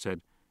 Thorne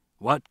said,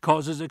 "what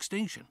causes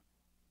extinction?"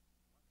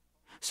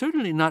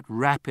 "Certainly not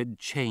rapid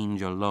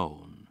change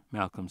alone,"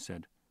 Malcolm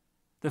said.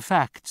 "The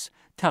facts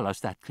tell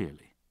us that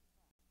clearly."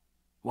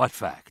 "What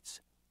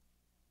facts?"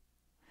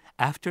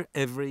 "After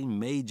every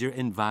major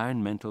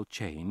environmental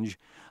change,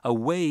 a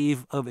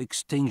wave of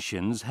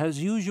extinctions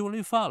has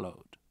usually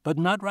followed, but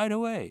not right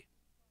away.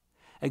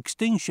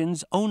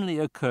 Extinctions only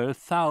occur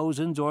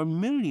thousands or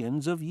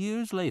millions of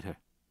years later.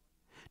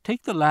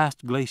 Take the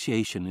last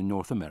glaciation in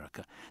North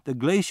America. The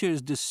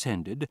glaciers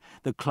descended,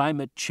 the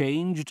climate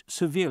changed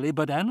severely,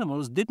 but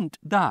animals didn't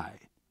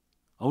die.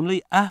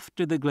 Only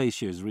after the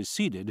glaciers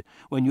receded,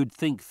 when you'd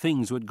think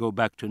things would go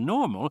back to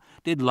normal,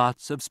 did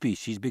lots of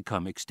species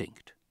become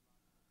extinct.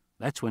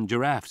 That's when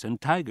giraffes and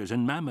tigers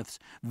and mammoths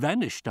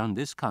vanished on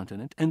this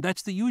continent, and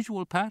that's the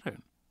usual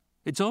pattern.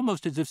 It's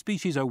almost as if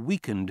species are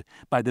weakened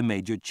by the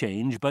major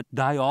change, but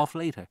die off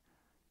later.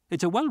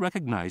 It's a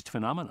well-recognized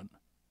phenomenon."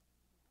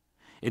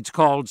 "It's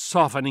called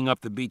softening up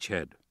the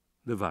beachhead,"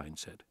 Levine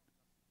said.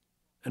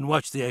 "And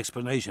what's the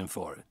explanation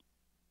for it?"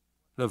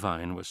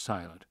 Levine was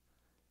silent.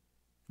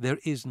 "There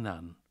is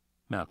none,"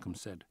 Malcolm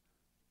said.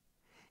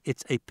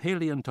 "It's a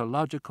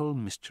paleontological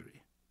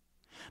mystery.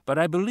 But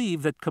I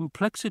believe that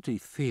complexity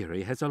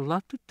theory has a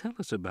lot to tell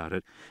us about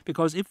it,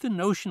 because if the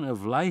notion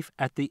of life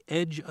at the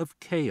edge of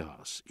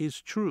chaos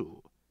is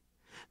true,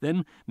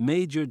 then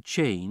major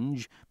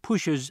change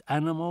pushes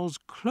animals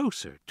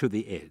closer to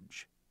the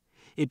edge.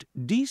 It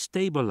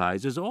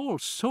destabilizes all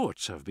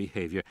sorts of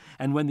behavior,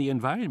 and when the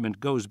environment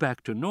goes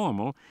back to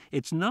normal,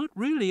 it's not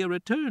really a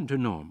return to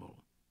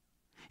normal.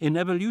 In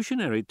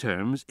evolutionary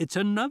terms, it's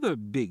another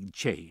big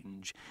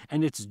change,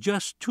 and it's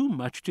just too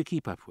much to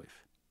keep up with.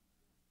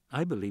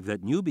 I believe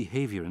that new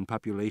behavior in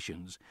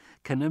populations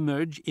can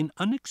emerge in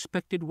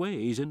unexpected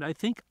ways, and I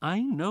think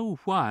I know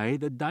why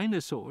the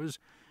dinosaurs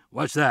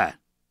 "What's that?"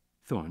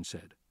 Thorne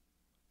said.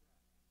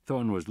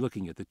 Thorne was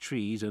looking at the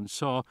trees and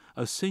saw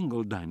a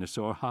single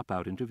dinosaur hop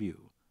out into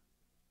view.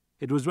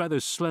 It was rather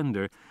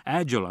slender,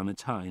 agile on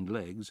its hind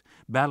legs,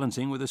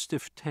 balancing with a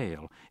stiff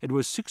tail. It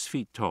was 6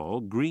 feet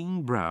tall,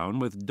 green-brown,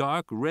 with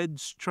dark red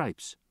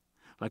stripes,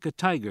 like a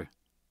tiger.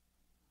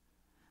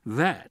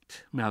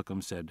 "That,"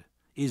 Malcolm said,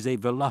 "is a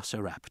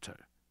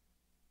velociraptor."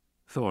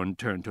 Thorne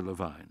turned to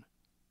Levine.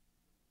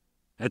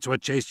 "That's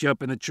what chased you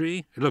up in the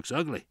tree? It looks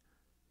ugly."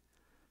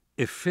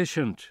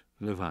 "Efficient,"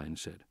 Levine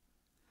said.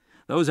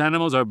 "Those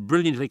animals are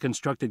brilliantly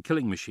constructed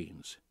killing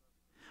machines.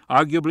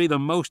 Arguably the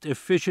most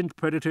efficient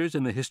predators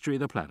in the history of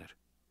the planet.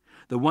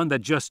 The one that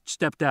just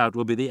stepped out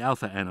will be the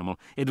alpha animal.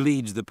 It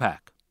leads the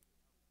pack."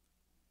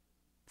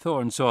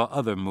 Thorne saw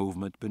other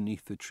movement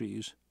beneath the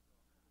trees.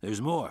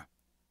 "There's more."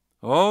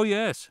 "Oh,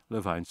 yes,"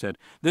 Levine said.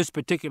 "This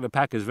particular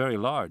pack is very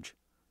large."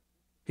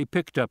 He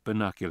picked up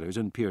binoculars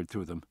and peered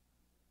through them.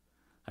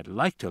 "I'd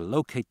like to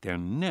locate their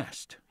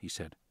nest," he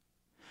said.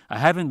 "I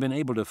haven't been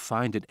able to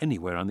find it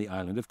anywhere on the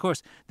island. Of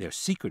course, they're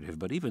secretive,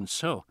 but even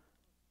so—"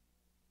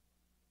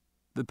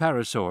 The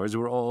parasaurs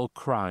were all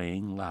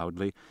crying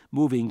loudly,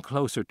 moving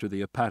closer to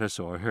the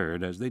apatosaur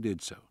herd as they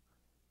did so.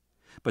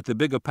 But the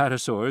big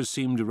apatosaurs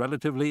seemed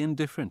relatively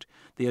indifferent.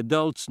 The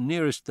adults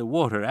nearest the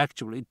water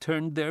actually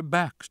turned their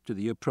backs to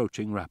the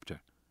approaching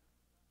raptor.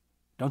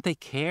 "Don't they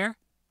care?"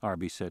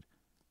 Arby said.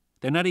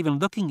 "They're not even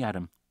looking at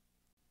him."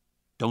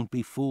 "Don't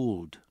be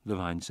fooled,"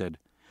 Levine said.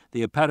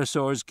 "The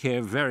apatosaurs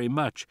care very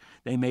much.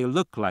 They may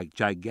look like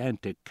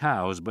gigantic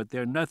cows, but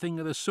they're nothing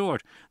of the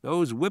sort.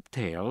 Those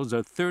whiptails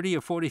are 30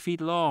 or 40 feet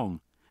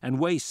long and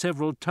weigh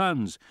several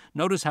tons.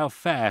 Notice how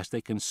fast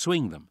they can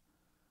swing them.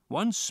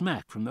 One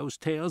smack from those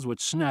tails would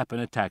snap an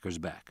attacker's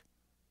back."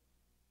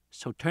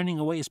 "So turning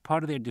away is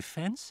part of their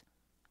defense?"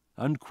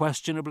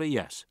 "Unquestionably,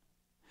 yes.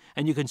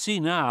 And you can see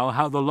now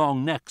how the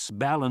long necks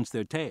balance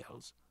their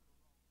tails."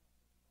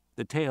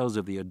 The tails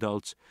of the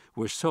adults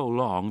were so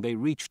long they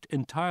reached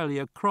entirely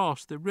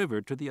across the river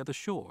to the other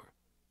shore.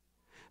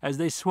 As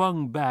they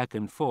swung back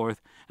and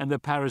forth and the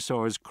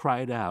parasaurs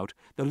cried out,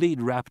 the lead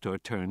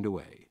raptor turned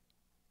away.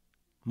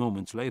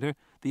 Moments later,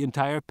 the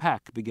entire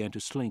pack began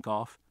to slink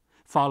off,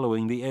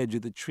 following the edge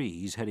of the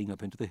trees heading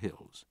up into the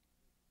hills.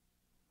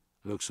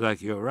 "Looks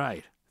like you're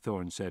right,"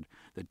 Thorne said.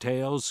 "The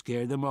tails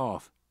scared them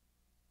off."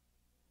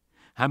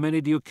 "How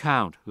many do you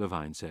count?"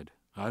 Levine said.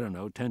 "I don't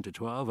know, 10 to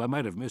 12. I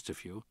might have missed a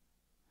few."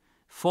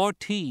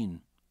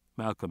 14,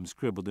 Malcolm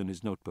scribbled in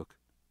his notebook.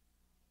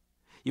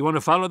 "You want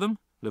to follow them?"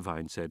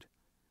 Levine said.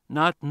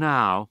 "Not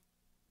now.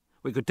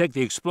 We could take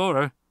the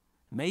Explorer."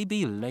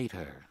 "Maybe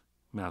later,"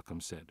 Malcolm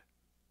said.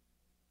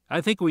 "I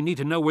think we need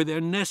to know where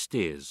their nest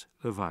is,"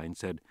 Levine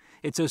said.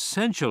 "It's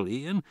essential,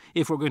 Ian,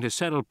 if we're going to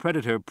settle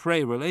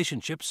predator-prey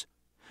relationships.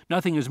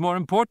 Nothing is more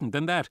important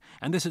than that,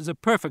 and this is a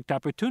perfect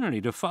opportunity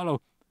to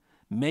follow."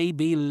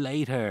 "Maybe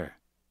later,"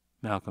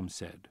 Malcolm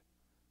said.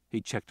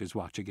 He checked his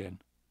watch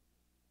again.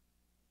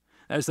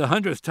 "That's the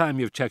 100th time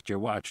you've checked your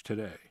watch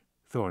today,"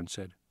 Thorne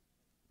said.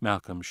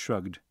 Malcolm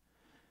shrugged.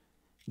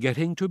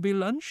 "Getting to be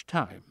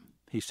lunchtime,"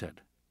 he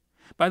said.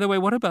 "By the way,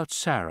 what about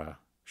Sarah?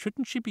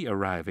 Shouldn't she be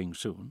arriving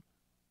soon?"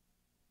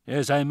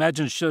 "Yes, I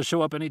imagine she'll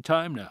show up any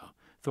time now,"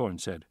 Thorne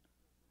said.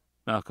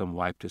 Malcolm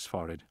wiped his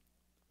forehead.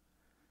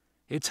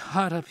 "It's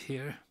hot up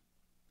here."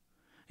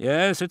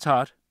 "Yes, it's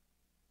hot."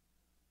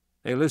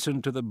 They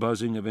listened to the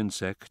buzzing of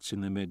insects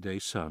in the midday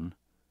sun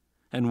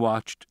and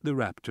watched the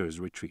raptors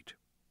retreat.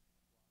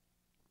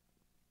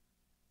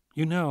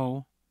 "You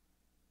know,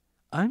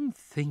 I'm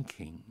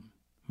thinking,"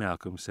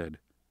 Malcolm said,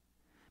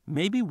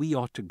 "maybe we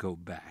ought to go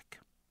back."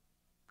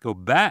 "Go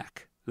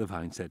back?"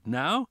 Levine said.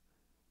 "Now?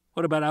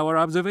 What about our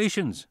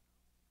observations?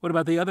 What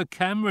about the other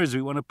cameras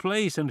we want to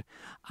place? And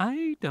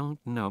I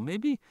don't know,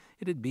 maybe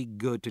it'd be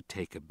good to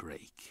take a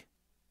break."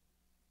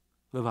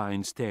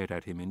 Levine stared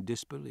at him in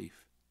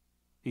disbelief.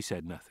 He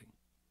said nothing.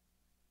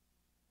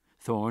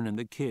 Thorne and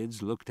the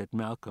kids looked at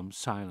Malcolm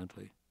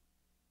silently.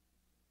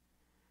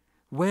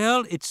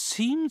 "Well, it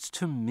seems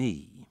to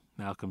me,"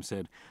 Malcolm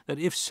said, "that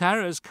if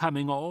Sarah's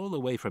coming all the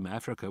way from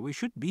Africa, we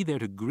should be there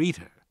to greet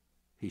her."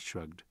 He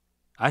shrugged.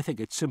 "I think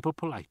it's simple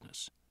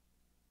politeness."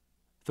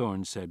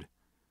 Thorne said,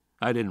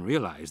 "I didn't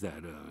realize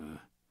that,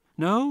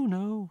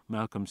 No,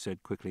 Malcolm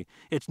said quickly.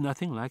 "It's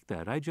nothing like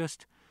that. I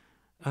just,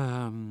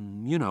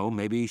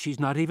 maybe she's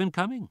not even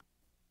coming."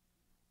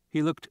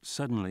 He looked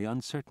suddenly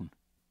uncertain.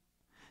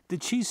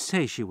 "Did she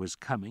say she was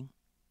coming?"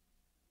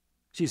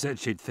 "She said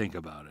she'd think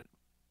about it."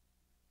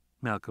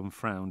 Malcolm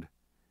frowned.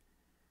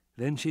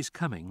 "Then she's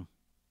coming.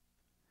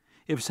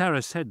 If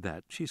Sarah said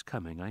that, she's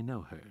coming. I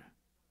know her.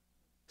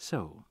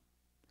 So,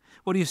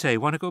 what do you say?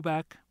 Want to go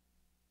back?"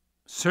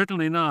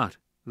 "Certainly not,"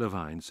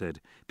 Levine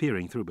said,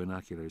 peering through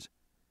binoculars.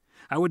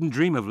 "I wouldn't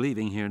dream of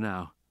leaving here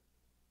now."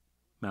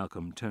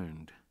 Malcolm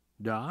turned.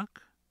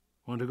 "Doc,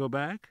 want to go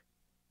back?"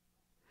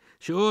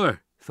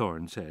 "Sure,"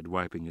 Thorne said,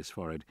 wiping his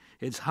forehead.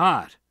 "It's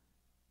hot."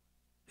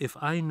 "If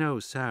I know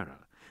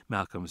Sarah,"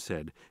 Malcolm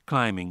said,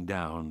 climbing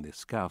down the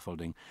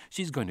scaffolding,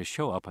 "she's going to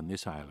show up on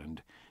this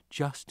island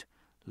just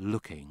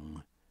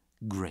looking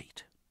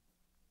great."